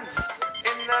Islands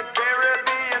in the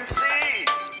Caribbean Sea.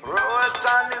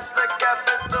 Roatan is the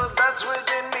capital that's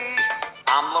within me.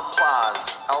 I'm La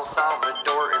Paz. El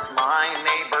Salvador is my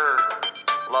neighbor.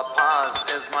 La Paz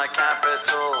is my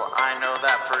capital, I know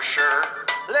that for sure.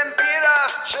 Lempira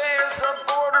shares a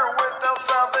border with El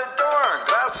Salvador.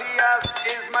 Gracias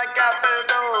is my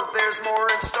capital, there's more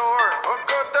in store.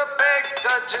 Ocotepec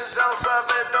touches El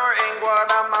Salvador in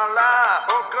Guatemala.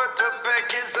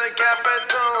 Ocotepec is the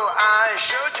capital, I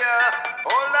showed ya.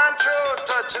 Olancho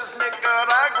touches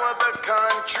Nicaragua, the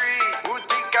country.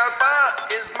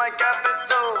 Uticalpa is my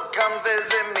capital, come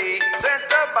visit me.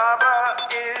 Santa Barbara,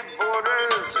 it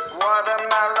borders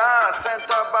Guatemala.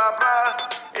 Santa Barbara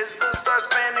is the star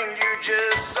spinning you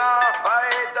just saw.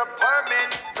 Fire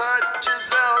department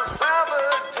touches El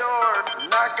Salvador.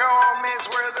 Nacaome is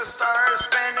where the star is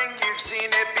spinning, you've seen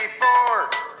it before.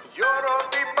 Yoro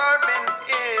department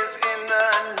is in the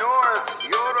north.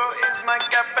 Yoro is my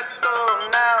capital,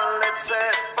 now let's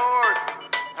head forth.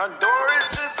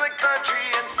 Honduras is a country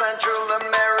in Central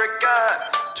America.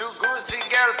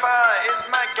 Tegucigalpa is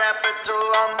my capital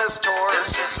on this tour.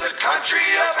 This is the country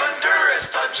of Honduras,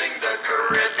 touching the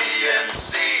Caribbean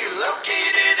Sea.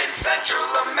 Located in Central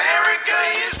America,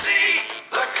 you see.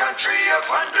 The country of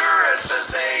Honduras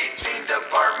has 18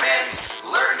 departments.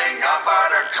 Learning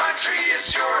about our country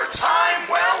is your time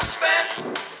well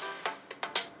spent.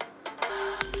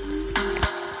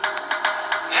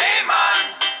 Hey man,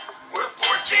 we're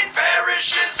 14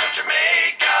 parishes of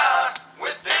Jamaica.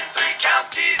 Within 3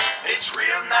 counties, it's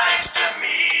real nice to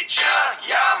meet ya.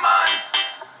 Yeah man,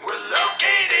 we're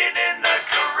located in the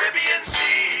Caribbean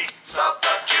Sea, south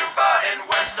of Cuba and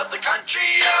west of the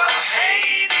country of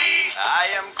Haiti.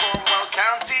 I am Cornwall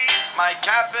County, my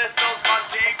capital's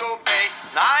Montego Bay.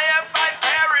 And I have 5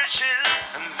 parishes,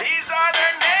 and these are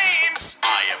their names.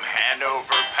 I am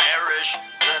Hanover Parish,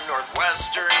 the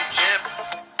northwestern tip.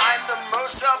 I'm the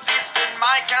most southeast in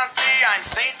my county. I'm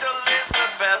St.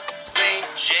 Elizabeth. St.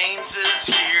 James is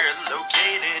here,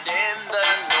 located in the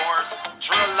north.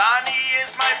 Trelawney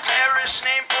is my parish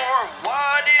name for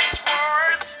what it's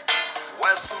worth.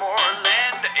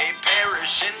 Westmoreland, a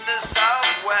parish in the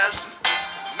southwest.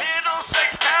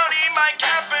 Middlesex County, my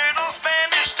capital,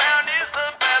 Spanish Town is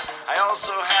the best. I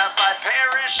also have 5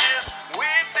 parishes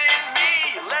within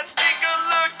me. Let's take a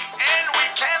look and we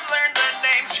can learn the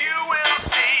names, you will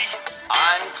see.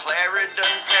 I'm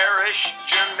Clarendon Parish,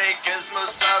 Jamaica's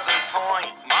most southern point.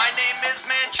 My name is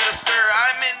Manchester,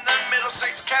 I'm in the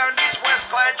Middlesex Counties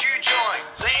west, glad you joined.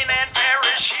 St. Anne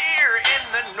Parish here in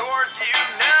the north, you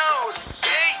know.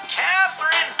 St.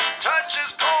 Catherine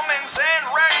touches Coleman's and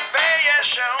Wreck Bay as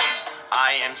shown.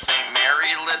 I am St.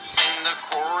 Mary, let's sing the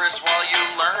chorus while you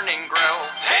learn and grow.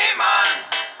 Hey man,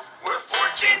 we're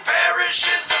 14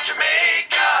 parishes of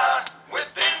Jamaica.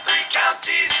 Within 3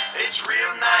 counties, it's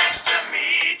real nice to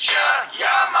meet ya.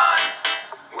 Yeah man,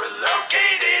 we're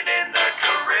located in the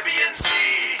Caribbean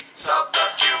Sea, south of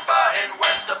Cuba and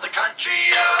west of the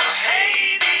country of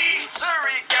Haiti.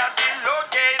 Surrey County,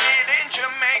 located in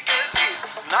Jamaica's east.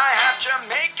 And I have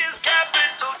Jamaica's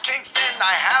capital, Kingston.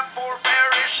 I have 4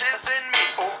 parishes in me.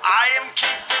 Oh, I am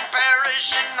Kingston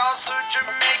Parish and also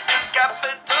Jamaica's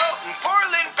capital. And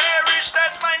Portland Parish,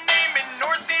 that's my name in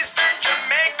northeastern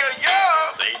Jamaica, yo.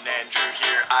 St. Andrew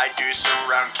here, I do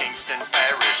surround Kingston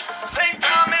Parish. St.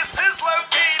 Thomas is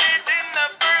located in the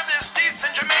furthest east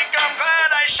in Jamaica. I'm glad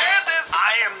I share this.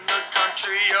 I am the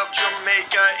country of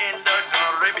Jamaica in the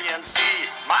Caribbean Sea.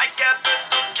 My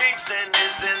capital, Kingston,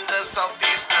 is in the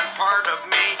southeastern part of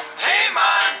me. Hey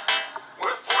man,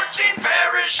 we're 14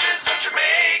 parishes of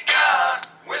Jamaica.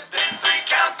 Within 3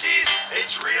 counties,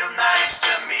 it's real nice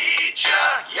to meet ya.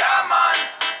 Yeah man,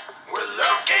 we're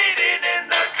located in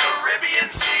the Caribbean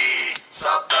Sea,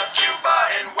 south of Cuba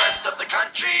and west of the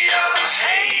country of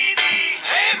Haiti.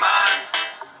 Hey man,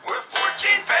 we're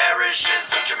 14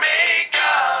 parishes of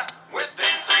Jamaica.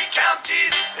 Within 3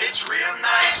 counties, it's real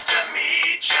nice to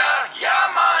meet ya. Yeah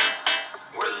man,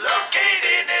 we're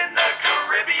located in the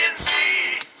Caribbean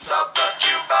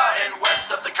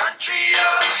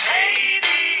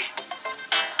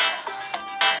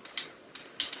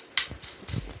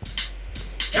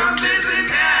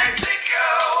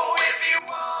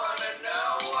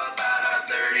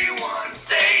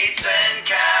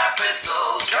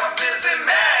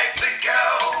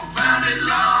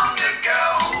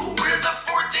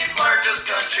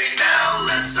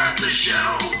start the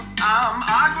show.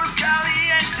 Aguas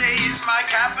Calientes, my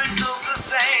capital's the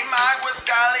same. Aguas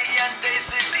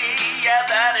Calientes City, yeah,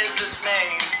 that is its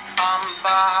name.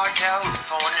 Baja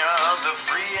California, the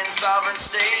free and sovereign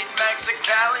state.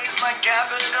 Mexicali's my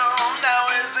capital, now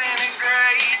isn't it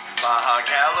great? Baja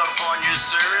California,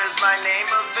 sir, is my name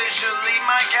officially.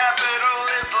 My capital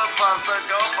is La Paz, the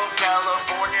Gulf of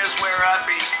California's where I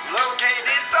be.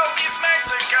 Located southeast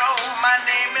Mexico, my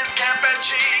name is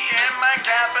Campeche, and my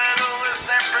capital is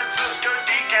San Francisco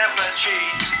de Campeche.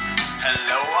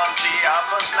 Hello, I'm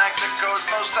Chiapas, Mexico's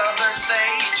most southern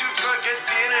state. Tuxtla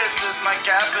is my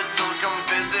capital, come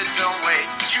visit, don't wait.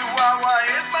 Chihuahua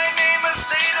is my name, a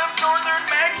state of northern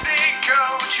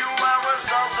Mexico.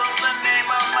 Chihuahua's also the name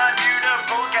of my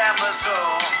beautiful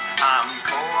capital. I'm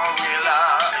Coahuila,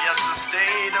 yes, the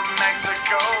state of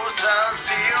Mexico.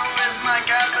 Saltillo is my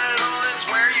capital, it's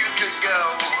where you could go.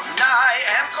 I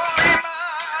am Colima,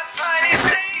 a tiny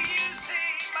state.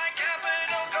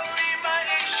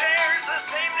 Shares the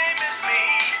same name as me.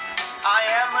 I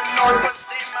am a Northwest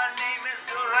state, my name is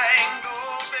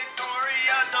Durango.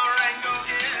 Victoria, Durango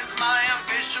is my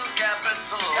official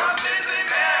capital. Come visit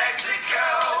Mexico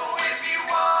if you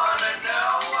wanna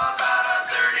know about our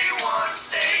 31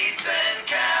 states and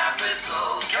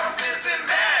capitals. Come visit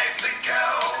Mexico,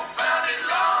 founded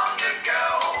long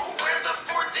ago. We're the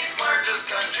 14th largest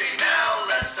country now,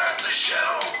 let's start the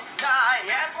show. I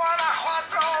am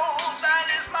Guanajuato, that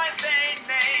is my state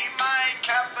name. My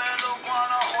capital,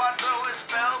 Guanajuato, is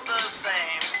spelled the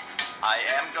same. I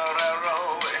am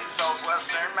Guerrero in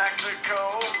southwestern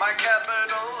Mexico. My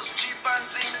capital's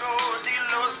Chilpancingo de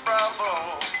los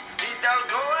Bravo.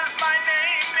 Hidalgo is my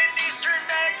name in eastern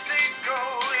Mexico.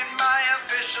 And my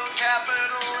official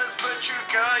capital is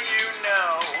Pachuca, you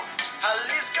know.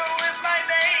 Jalisco is my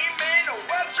name in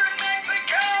western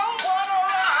Mexico.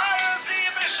 Guadalajara is the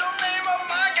official name of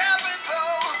my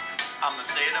capital. I'm the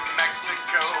state of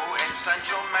Mexico in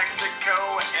central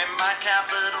Mexico, and my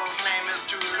capital's name is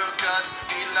Toluca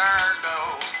de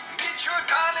Lerdo.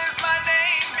 Michoacan is my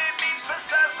name, it means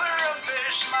possessor of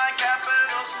fish. My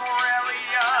capital's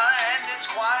Morelia, and it's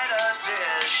quite a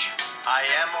dish. I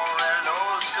am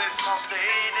Morelos, a small state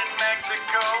in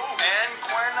Mexico, and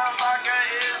Cuernavaca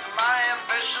is my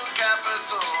official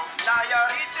capital.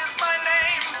 Nayarit is my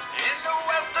name in the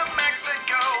west of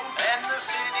Mexico, and the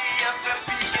city of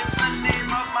Tepic is the name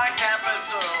of my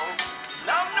capital.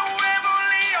 Nam Nuevo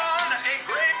Leon, a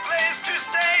great place to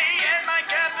stay, and my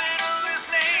capital is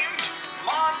named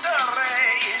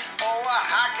Monterrey.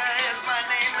 Oaxaca is my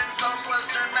name in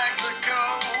southwestern Mexico.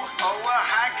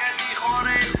 Oaxaca de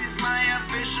Juarez is my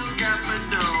official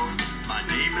capital. My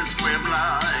name is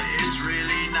Puebla, it's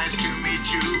really nice to meet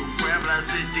you. Puebla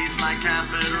City's my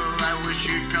capital, I wish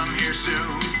you'd come here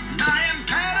soon. I am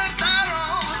Querétaro,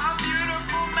 a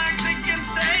beautiful Mexican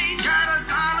state.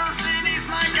 Querétaro City's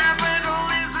my capital,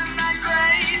 isn't that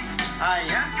great? I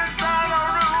am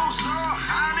Querétaro, so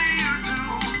how do you do?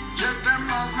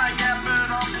 Chetumal's my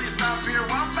capital, please stop here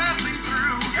while passing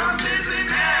through. Come visit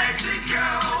Mexico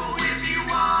if you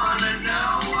wanna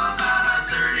know about our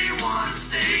 31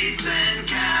 states and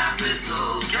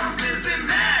capitals. Come visit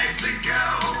Mexico,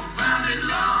 founded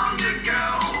long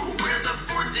ago. We're the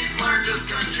 14th largest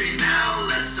country now,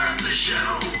 let's start the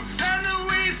show. San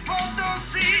Luis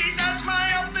Potosí, that's my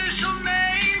official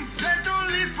name. San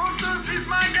Luis Potosí's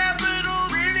my capital,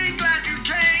 really glad you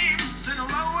came.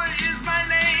 Sinaloa is my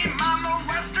name, I'm a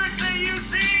western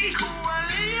CUC.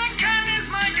 Culiacan is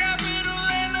my capital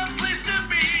and a place to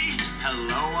be.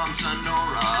 Hello, I'm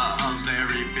Sonora, a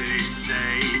very big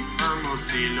state.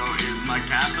 Hermosillo is my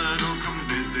capital, come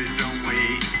visit, don't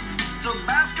wait.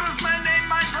 Tabasco's my name,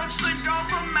 I touch the Gulf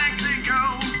of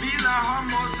Mexico.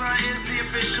 Villahermosa is the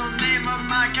official name of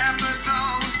my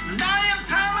capital. I am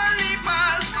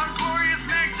Tamaulipas, a glorious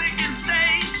Mexican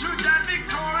state. Ciudad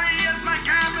Victoria is my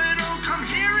capital, come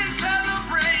here and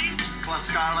celebrate.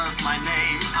 Tlaxcala's my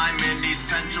name, I'm in East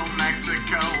Central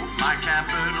Mexico. My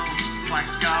capital's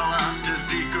Tlaxcala,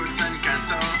 Tezico,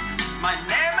 Tenqueto. My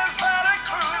name is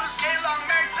Veracruz, a long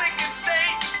Mexican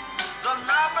state.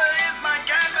 Jalapa is my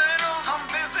capital, come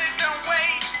visit, don't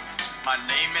wait. My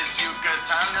name is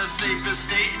Yucatan, the safest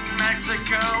state in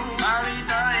Mexico.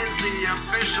 Mérida is the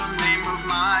official name of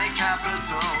my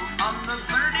capital. I'm the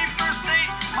 31st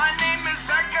state, my name is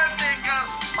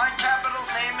Zacatecas. My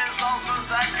capital's name is also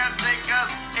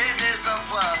Zacatecas, it is a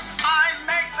plus. I'm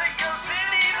Mexico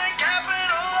City, the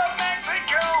capital of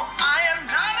Mexico. I am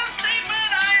not a state, but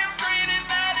I am great, and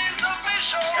that is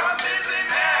official. Come visit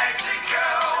Mexico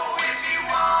if you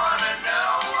wanna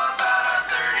know about our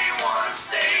 31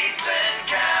 states and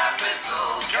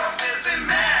capitals. Come visit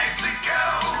Mexico,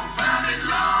 founded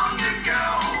long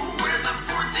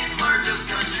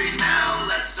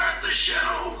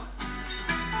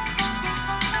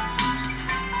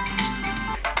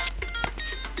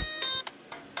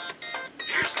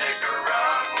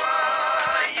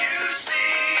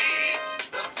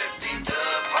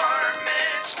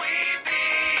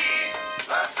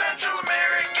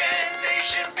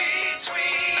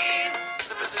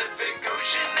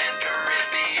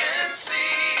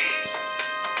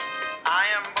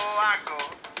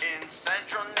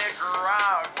central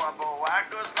Nicaragua.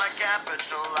 Boaco's my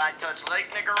capital. I touch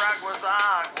Lake Nicaragua's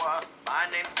agua.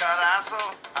 My name's Carazo.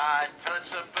 I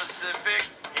touch the Pacific.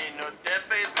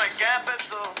 Inotepe's my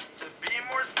capital. To be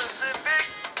more specific,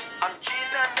 I'm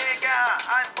Chinanega.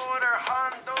 I border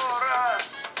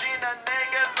Honduras.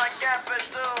 Chinanaga's my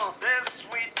capital. This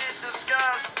we did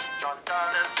discuss. John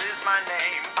Dallas is my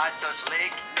name. I touch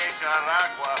Lake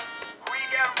Nicaragua.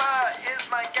 Huigalpa is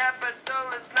my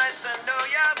capital. It's nice to know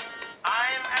ya.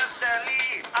 I'm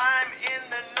Esteli. I'm in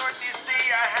the Northeast Sea.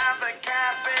 I have a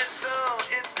capital.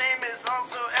 Its name is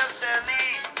also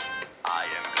Esteli. I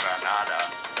am Granada,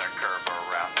 the curve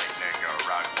around Lake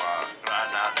Nicaragua.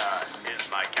 Granada is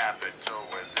my capital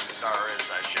where the star is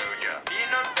I showed ya.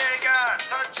 Jinotega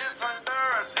touches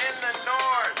Honduras in the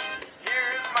north. Here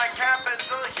is my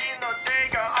capital,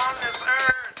 Jinotega on this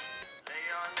earth.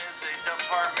 Leon is a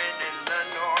department in the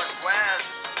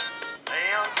northwest.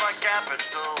 Leon's my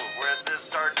capital where the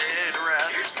star did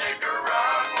rest. Here's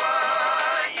Nicaragua,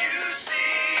 you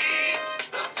see.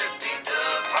 The 15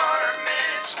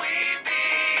 departments we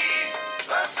be.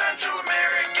 A Central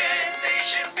American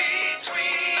nation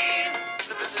between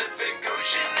the Pacific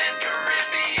Ocean and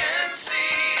Caribbean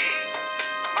Sea.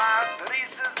 Madrid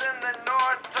is in the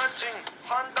north, touching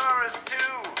Honduras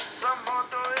too.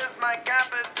 Zamboto is my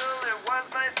capital. It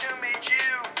was nice to meet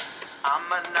you. I'm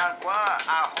Managua,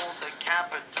 I hold the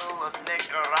capital of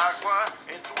Nicaragua.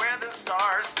 It's where the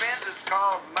star spins, it's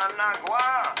called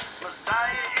Managua.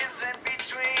 Messiah is in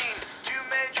between two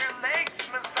major lakes.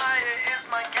 Messiah is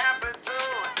my capital,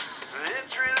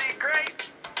 it's really great.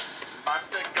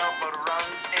 Matagalpa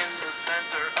runs in the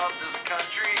center of this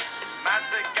country.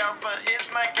 Matagalpa is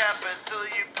my capital,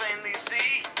 you plainly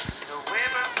see.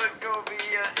 Nueva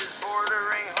Segovia is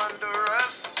bordering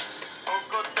Honduras.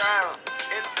 Ocotal,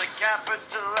 it's the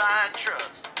capital I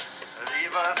trust.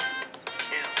 Rivas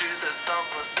is to the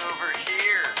southwest over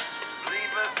here.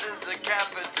 Rivas is the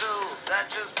capital that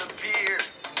just appeared.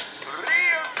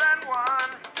 Rio San Juan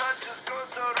touches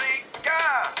Costa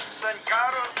Rica. San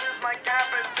Carlos is my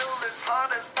capital, it's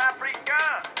hot as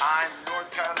paprika. I'm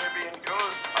North Caribbean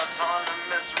Coast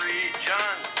Autonomous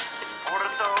Region.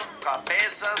 Puerto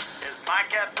Cabezas is my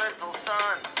capital,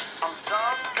 son. I'm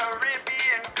South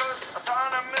Caribbean Coast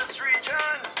Autonomous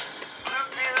Region.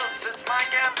 Bluefields, it's my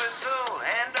capital,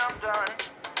 and I'm done.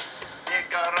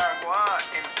 Nicaragua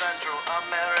in Central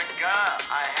America.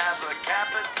 I have a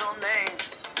capital named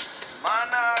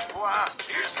Managua.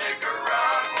 Here's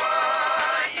Nicaragua,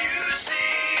 you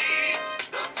see.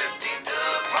 The 15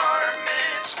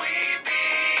 departments we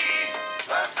be.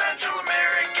 A Central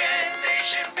American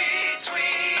nation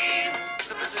between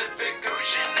the Pacific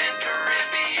Ocean and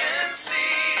Caribbean Sea.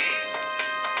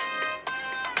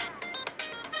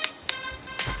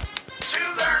 To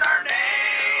learn our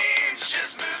names,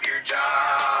 just move your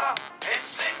jaw and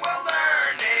sing while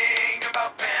learning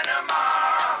about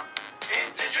Panama.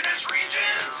 Indigenous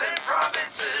regions and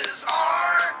provinces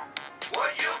are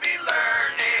what you'll be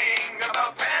learning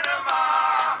about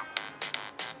Panama.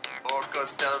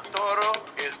 Bocas del Toro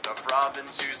is the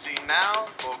province you see now.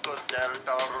 Bocas del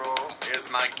Toro is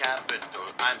my capital.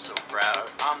 I'm so proud.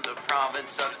 I'm the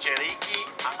province of Chiriqui.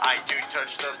 I do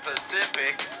touch the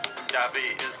Pacific.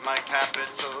 Davi is my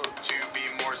capital, to be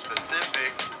more specific.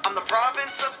 I'm the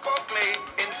province of Coclé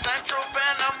in central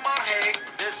Panama. Hey,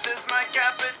 this is my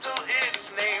capital.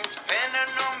 It's named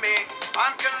Pananome.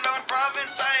 I'm Colon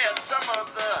province. I have some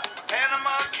of the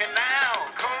Panama Canal.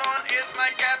 Colon is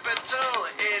my capital.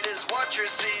 It is what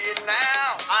you're seeing now.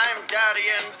 I'm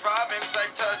Darien province. I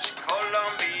touch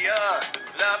Colombia.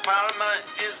 La Palma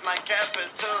is my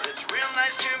capital. It's real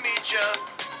nice to meet ya.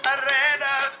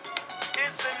 Herrera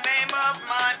is the name of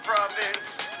my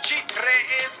province. Chitre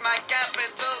is my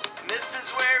capital. And this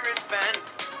is where it's been.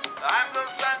 I'm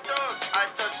Los Santos. I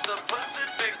touch the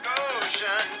Pacific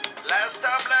Ocean. Las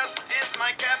Tablas is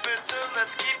my capital.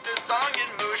 Let's keep this song in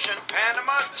motion.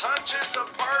 Panama touches a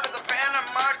part of the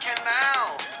Panama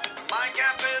Canal. My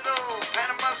capital,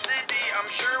 Panama City. I'm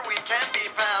sure we can be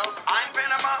pals. I'm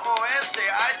Panama Oeste.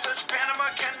 I touch Panama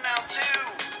Canal too.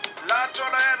 La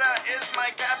Torera is my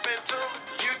capital.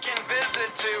 You can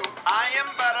visit too. I am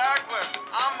Veraguas.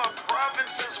 I'm a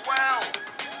province as well.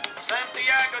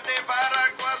 Santiago de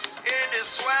Veraguas, it is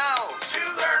swell. To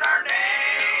learn our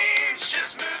names,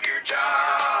 just move your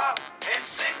jaw and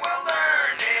sing while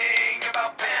learning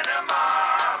about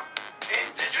Panama.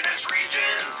 Indigenous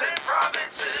regions and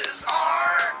provinces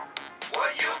are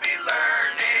what you'll be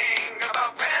learning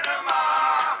about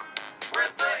Panama. Where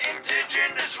the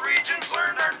indigenous regions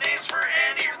learn our names for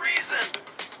any reason.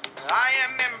 I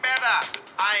am Mbeda.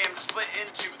 I am split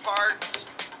into parts.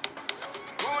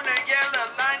 Una yellow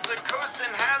lines of coast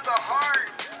and has a heart.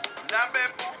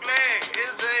 Nabepugle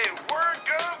is a work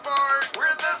of art. We're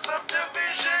the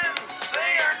subdivisions. Say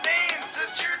our names,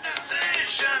 it's your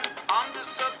decision. I'm the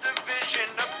subdivision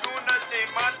of Cuna de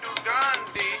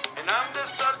Madugandi, and I'm the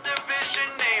subdivision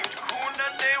named Cuna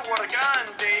de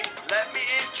Wargandi. Let me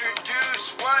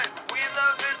introduce what we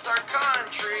love, it's our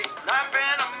country. Not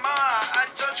Panama, I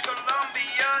touch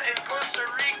Colombia and Costa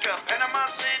Rica. Panama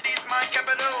City's my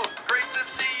capital, great to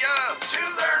see ya. To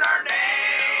learn our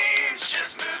names,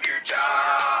 just move your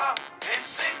jaw and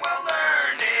sing while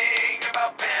learning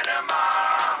about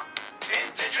Panama.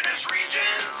 Indigenous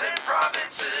regions and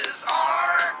provinces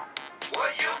are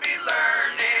what you'll be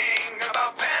learning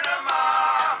about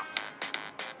Panama.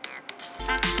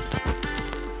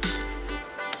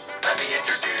 Let me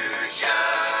introduce ya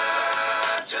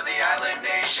to the island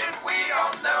nation we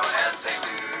all know as St.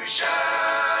 Lucia.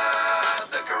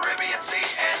 The Caribbean Sea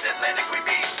and Atlantic we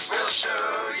meet, we'll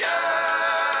show ya.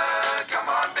 Come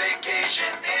on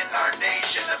vacation in our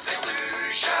nation of St.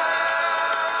 Lucia.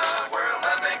 We're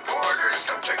 11 quarters,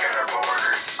 come check out our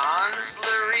borders.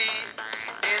 Onslery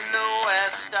in the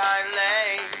West I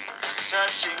lay,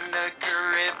 touching the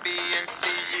Caribbean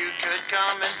Sea, you could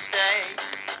come and stay.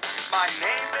 My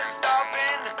name is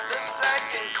Dolphin, the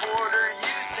second quarter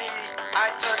you see.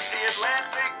 I touch the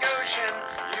Atlantic Ocean,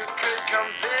 you could come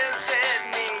visit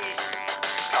me.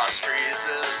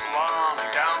 Castries is long,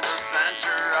 down the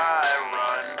center I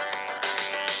run.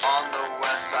 On the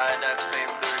west side of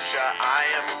St. Lucia, I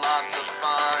am lots of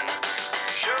fun.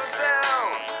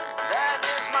 Choiseul, that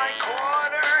is my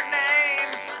quarter name.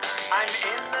 I'm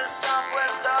in the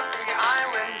southwest of the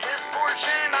island, this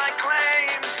portion I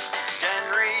claim.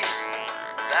 Denry,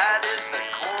 that is the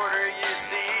quarter you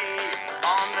see.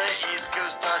 On the east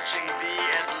coast touching the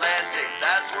Atlantic,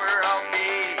 that's where I'll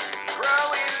be.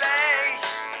 Croix-Lay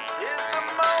is the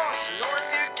most north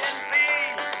you can be.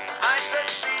 I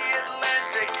touch the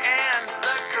Atlantic and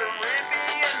the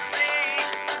Caribbean Sea.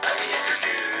 Let me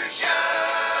introduce ya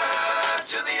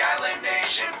to the island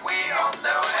nation we all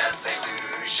know as St.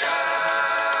 Lucia.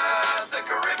 The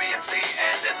Caribbean Sea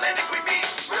and Atlantic we meet,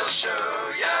 we'll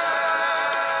show ya.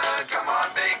 Come on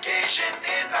vacation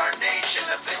in our nation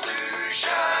of St.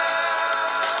 Lucia.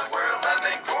 We're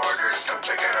 11 quarters, come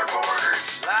check out our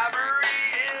borders. Lavery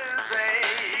is a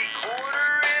quarter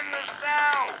in the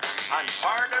south. I'm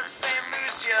part of St.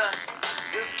 Lucia,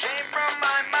 this came from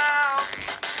my mouth.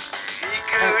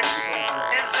 Bicoot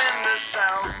is in the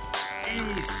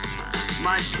southeast.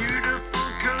 My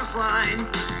beautiful coastline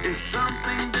is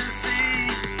something to see.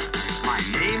 My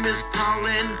name is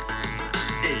Paulin,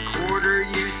 a quarter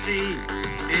you see.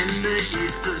 In the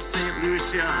east of St.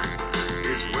 Lucia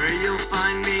is where you'll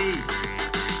find me.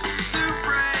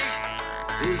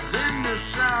 Soufrière is in the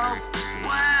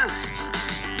southwest.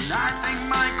 And I think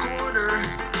my quarter,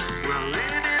 well,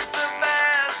 it is the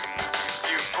best.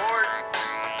 Beaufort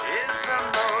is the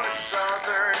most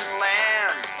southern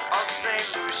land of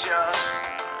St. Lucia,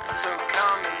 so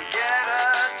come and get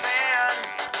a tan.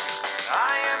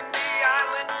 I am the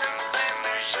island of St.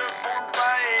 Lucia, formed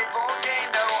by a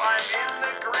volcano. I'm in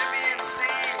the Caribbean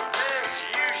Sea,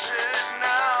 this you should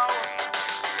know.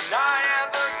 And I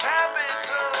have a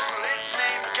capital, it's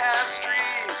named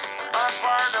Castries. I'm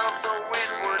part of the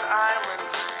Windward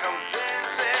Islands, come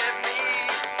visit me.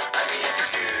 Let me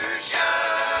introduce ya,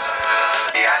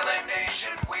 the island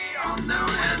nation we all know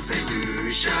as St.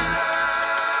 Lucia.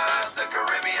 The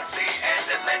Caribbean Sea and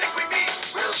Atlantic we meet,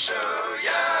 we'll show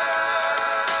ya.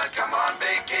 Come on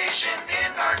vacation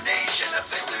in our nation of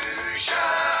St. Lucia.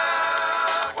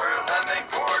 We're 11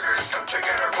 quarters, come check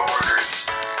out our borders.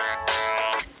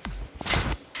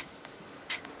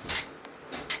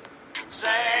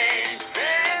 St.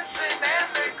 Vincent and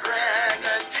the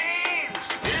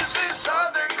Grenadines is a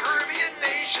southern Caribbean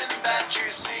nation that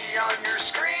you see on your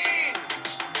screen.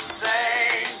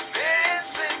 St.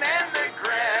 Vincent and the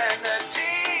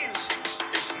Grenadines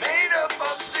is made up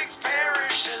of 6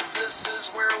 parishes, this is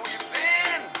where we've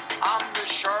been. I'm the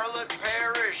Charlotte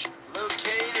Parish,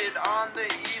 located on the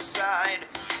east side.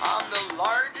 I'm the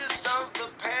largest of the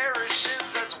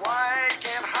parishes, that's why I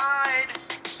can't hide.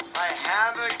 I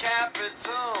have a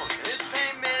capital, its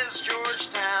name is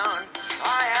Georgetown.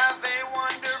 I have a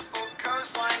wonderful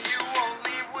coastline, you won't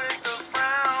leave with a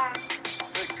frown.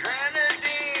 The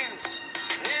Grenadines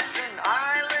is an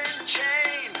island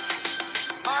chain.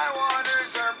 My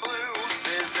waters are blue,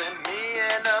 visit me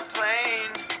in a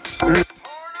plane.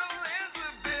 Port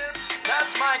Elizabeth,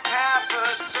 that's my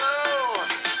capital.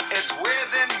 It's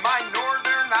within my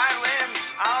northern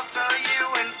islands, I'll tell you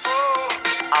in full.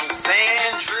 I'm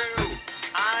saying true,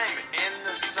 I'm in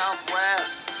the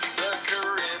southwest, the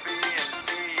Caribbean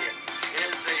Sea.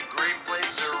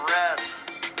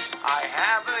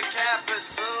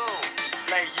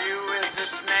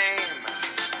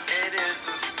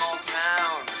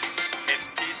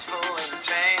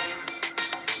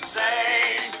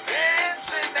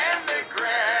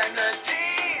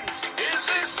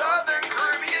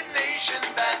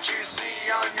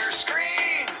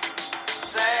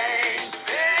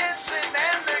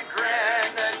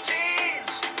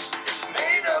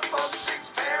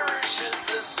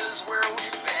 is where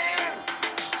we've been.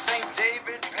 St.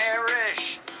 David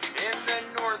Parish, in the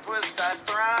northwest I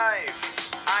thrive.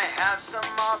 I have some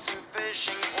awesome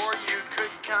fishing, or you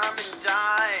could come and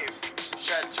dive.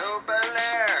 Chateau Bel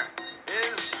Air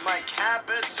is my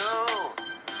capital.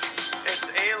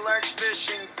 It's a large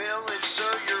fishing village, so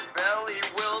your belly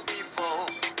will be full.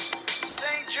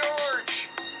 St. George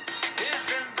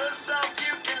is in the south,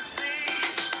 you can see.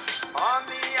 On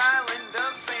the island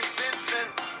of St.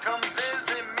 Vincent, come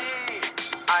visit me.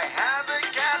 I have a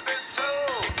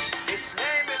capital, its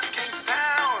name is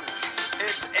Kingstown.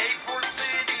 It's a port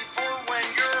city for when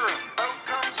your boat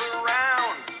comes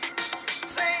around.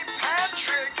 St.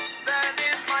 Patrick, that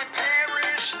is my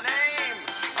parish name.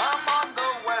 I'm on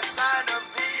the west side of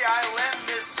the island,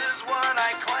 this is what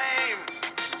I claim.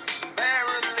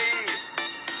 Verily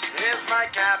is my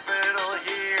capital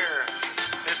here.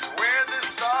 It's where the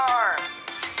star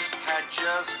had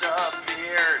just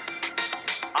appeared.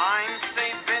 I'm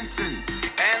St. Vincent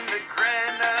and the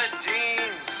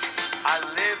Grenadines. I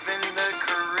live in the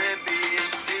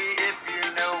Caribbean Sea, if you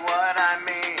know what I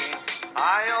mean.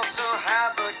 I also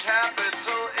have a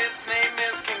capital, its name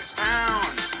is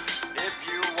Kingstown. If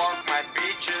you walk my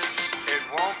beaches, it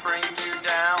won't bring you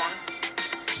down.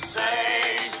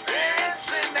 St.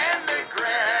 Vincent and the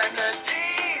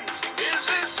Grenadines is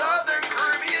a southern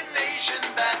Caribbean nation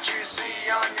that you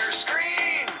see on your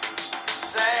screen.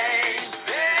 St.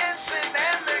 Vincent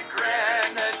and the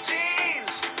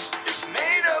Grenadines is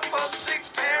made up of 6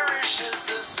 parishes,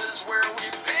 this is where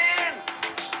we've been.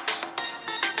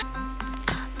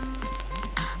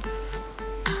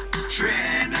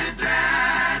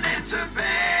 Trinidad and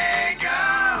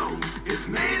Tobago is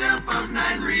made up of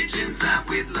 9 regions that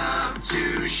we'd love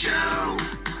to show.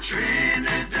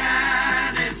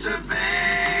 Trinidad and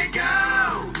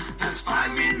Tobago has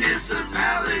 5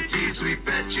 municipalities, we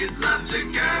bet you'd love to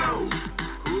go.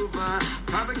 Cuba,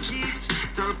 Tabaquite,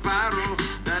 Tarbaro,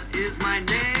 that is my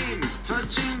name.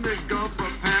 Touching the Gulf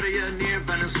of Paria near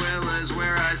Venezuela is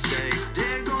where I stay.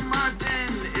 Diego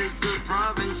Martin is the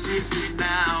province you see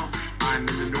now. I'm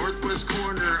in the northwest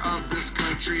corner of this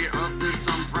country, of this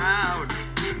I'm proud.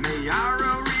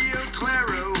 Mayaro, Rio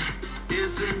Claro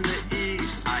is in the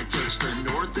east. I touch the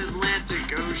North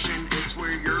Atlantic Ocean, it's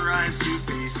where your eyes do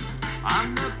feast.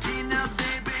 I'm the Peanut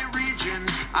Baby region,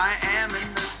 I am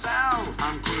in the south.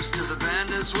 I'm close to the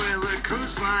Venezuela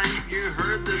coastline, you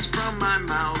heard this from my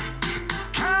mouth.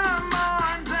 Come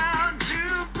on down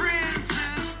to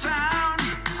Princestown,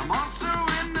 I'm also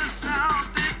in the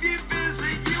south, if you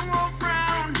visit you won't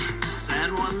frown.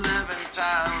 San Juan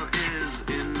Levantile is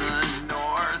in the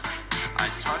north, I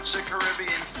touch the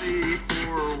Caribbean Sea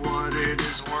for what it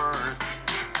is worth.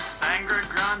 Sangre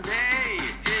Grande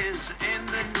is in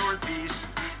the northeast,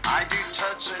 I do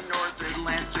touch the North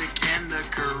Atlantic and the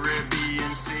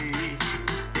Caribbean Sea.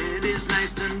 It is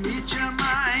nice to meet you,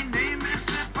 my name is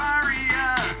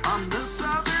Siparia. I'm the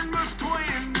southernmost point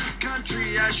in this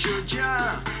country, I showed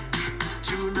ya.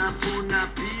 Tuna Puna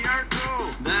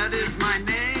Piarco, that is my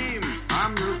name.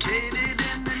 I'm located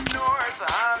in the north,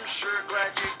 I'm sure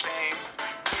glad you came.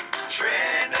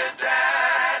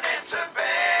 Trinidad and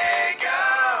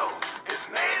Tobago is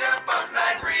made up of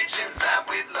 9 regions that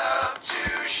we'd love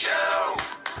to show.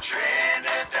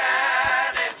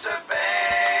 Trinidad and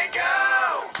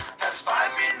Tobago has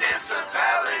 5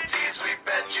 municipalities, we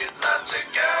bet you'd love to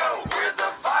go. We're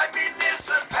the 5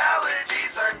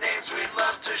 municipalities, our names we'd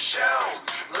love to show.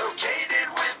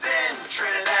 Located within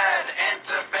Trinidad and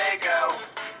Tobago,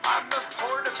 I'm the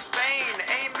Port of Spain,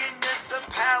 a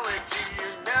municipality you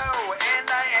know, and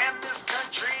I am this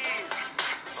country's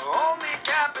only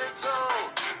capital.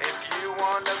 If you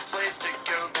want a place to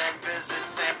go, then visit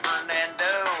San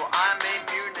Fernando. I'm a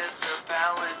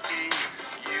municipality,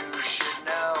 you should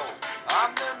know.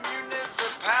 I'm the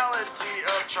municipality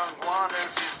of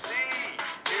Chonguanas, you see.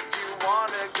 If you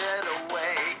wanna get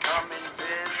away, come and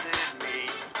visit me.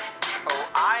 Oh,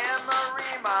 I am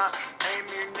Arima, a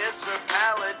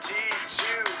municipality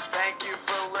too. Thank you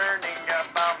for learning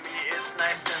about me, it's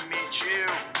nice to meet you.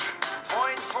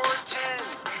 Point 410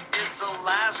 is the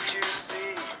last you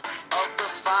see of the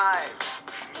 5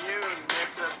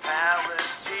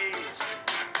 municipalities.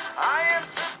 I am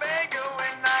Tobago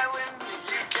and Island,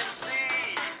 you can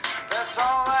see. That's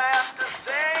all I have to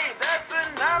say, that's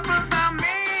enough about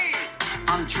me.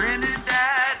 I'm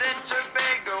Trinidad and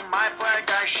Tobago, my flag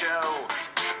I show.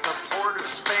 The Port of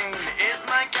Spain is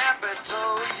my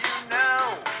capital, you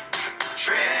know.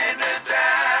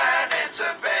 Trinidad and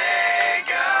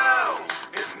Tobago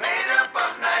is made up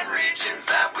of 9 regions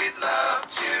that we'd love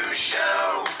to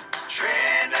show.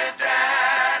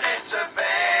 Trinidad and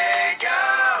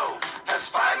Tobago has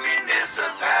 5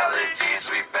 municipalities.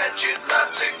 but you'd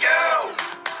love to go.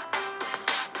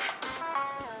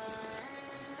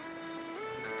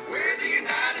 We're the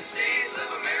United States of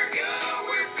America.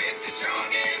 We're 50 strong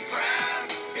and proud.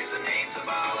 Here's the names of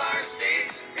all our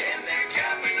states and their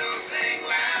capitals, sing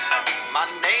loud. My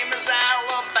name is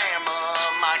Alabama.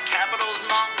 My capital's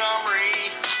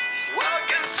Montgomery.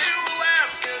 Welcome to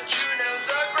Alaska. Juneau's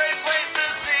a great place to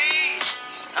see.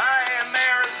 I am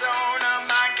Arizona.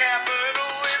 My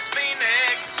capital is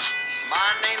Phoenix.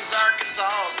 My name's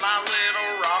Arkansas. My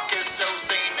little rock is so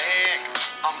scenic.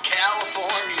 I'm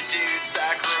California, dude.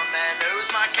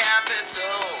 Sacramento's my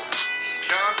capital.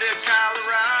 Come to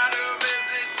Colorado,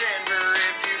 visit Denver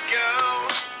if you go.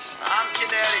 I'm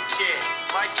Connecticut.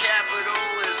 My capital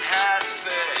is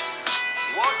Hatfield.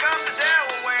 Welcome to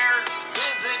Delaware.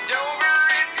 Visit Dover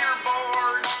if you're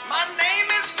bored. My name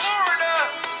is Florida.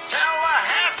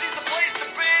 Tallahassee's a place to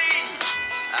be.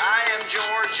 I am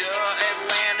Georgia.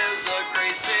 Atlanta's a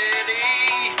great city.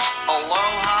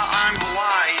 Aloha, I'm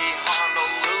Hawaii.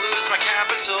 Honolulu's my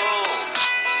capital.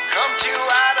 Come to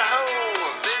Idaho.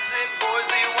 Visit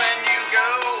Boise when you go.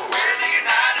 We're the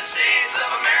United States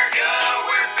of America.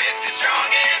 We're 50 strong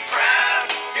and proud.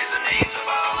 Here's the names of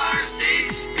all our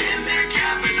states and their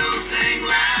capitals, sing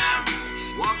loud.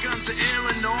 Welcome to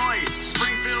Illinois.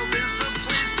 Springfield is a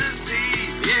place to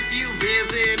see. If you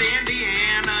visit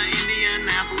Indiana,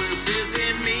 Indianapolis is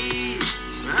in me.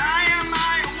 I am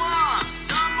Iowa.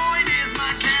 Des Moines is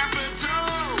my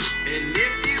capital. And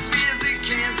if you visit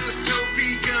Kansas,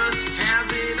 Topeka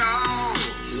has it all.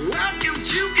 Welcome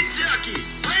to Kentucky.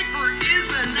 Frankfort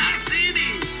is a nice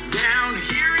city. Down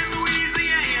here in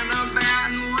Louisiana,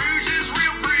 Baton Rouge is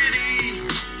real pretty.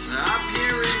 Up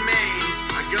here in Maine,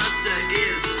 Augusta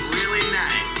is really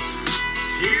nice.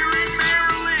 Here in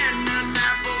Maryland,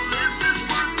 Annapolis is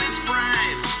worth its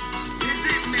price.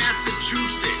 Visit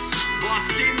Massachusetts,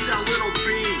 Boston's a little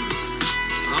bean.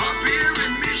 Up here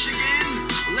in Michigan,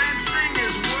 Lansing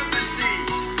is worth a see.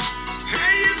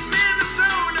 Hey, it's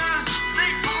Minnesota,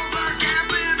 St. Paul's our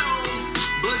capital.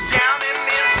 But down in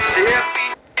Mississippi,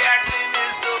 Jackson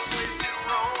is the place to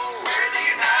roll. We're the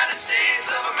United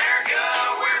States of America.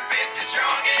 We're 50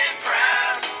 strong and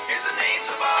proud. Here's the names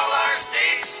of all our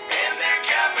states and their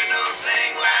capitals,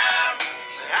 sing loud.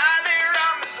 Hi there,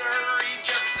 I'm Missouri.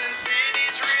 Jefferson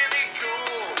City's really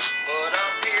cool. But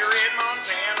up here in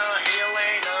Montana,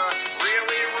 Helena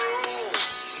really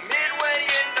rules. Midway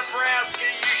in Nebraska,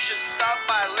 you should stop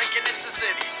by Lincoln, it's a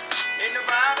city. In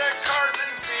Nevada,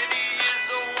 Carson City is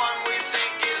the one we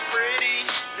think is pretty.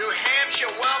 New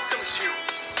Hampshire welcomes you.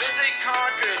 Visit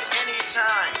Concord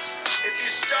anytime. If you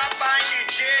stop by New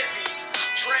Jersey,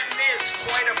 Trenton is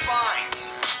quite a find.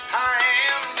 I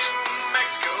am New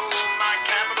Mexico, my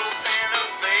capital Santa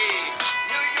Fe.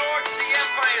 New York's the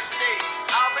Empire State.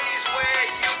 Albany's where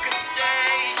you can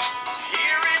stay.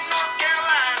 Here in North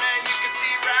Carolina, you can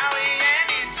see Raleigh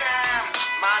anytime.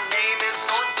 My name is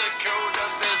North Dakota.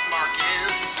 Bismarck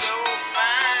is so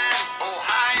fine.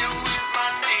 Ohio is my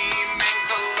name, and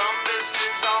Columbus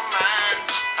is all mine.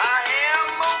 I am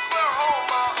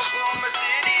Oklahoma, Oklahoma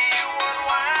City, you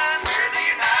unwind. We're the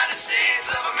United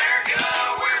States of America.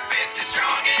 We're 50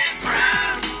 strong and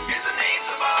proud. Here's the names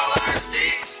of all our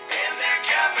states and their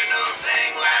capitals,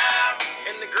 sing loud.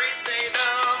 In the great state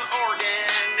of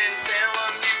Oregon, in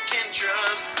Salem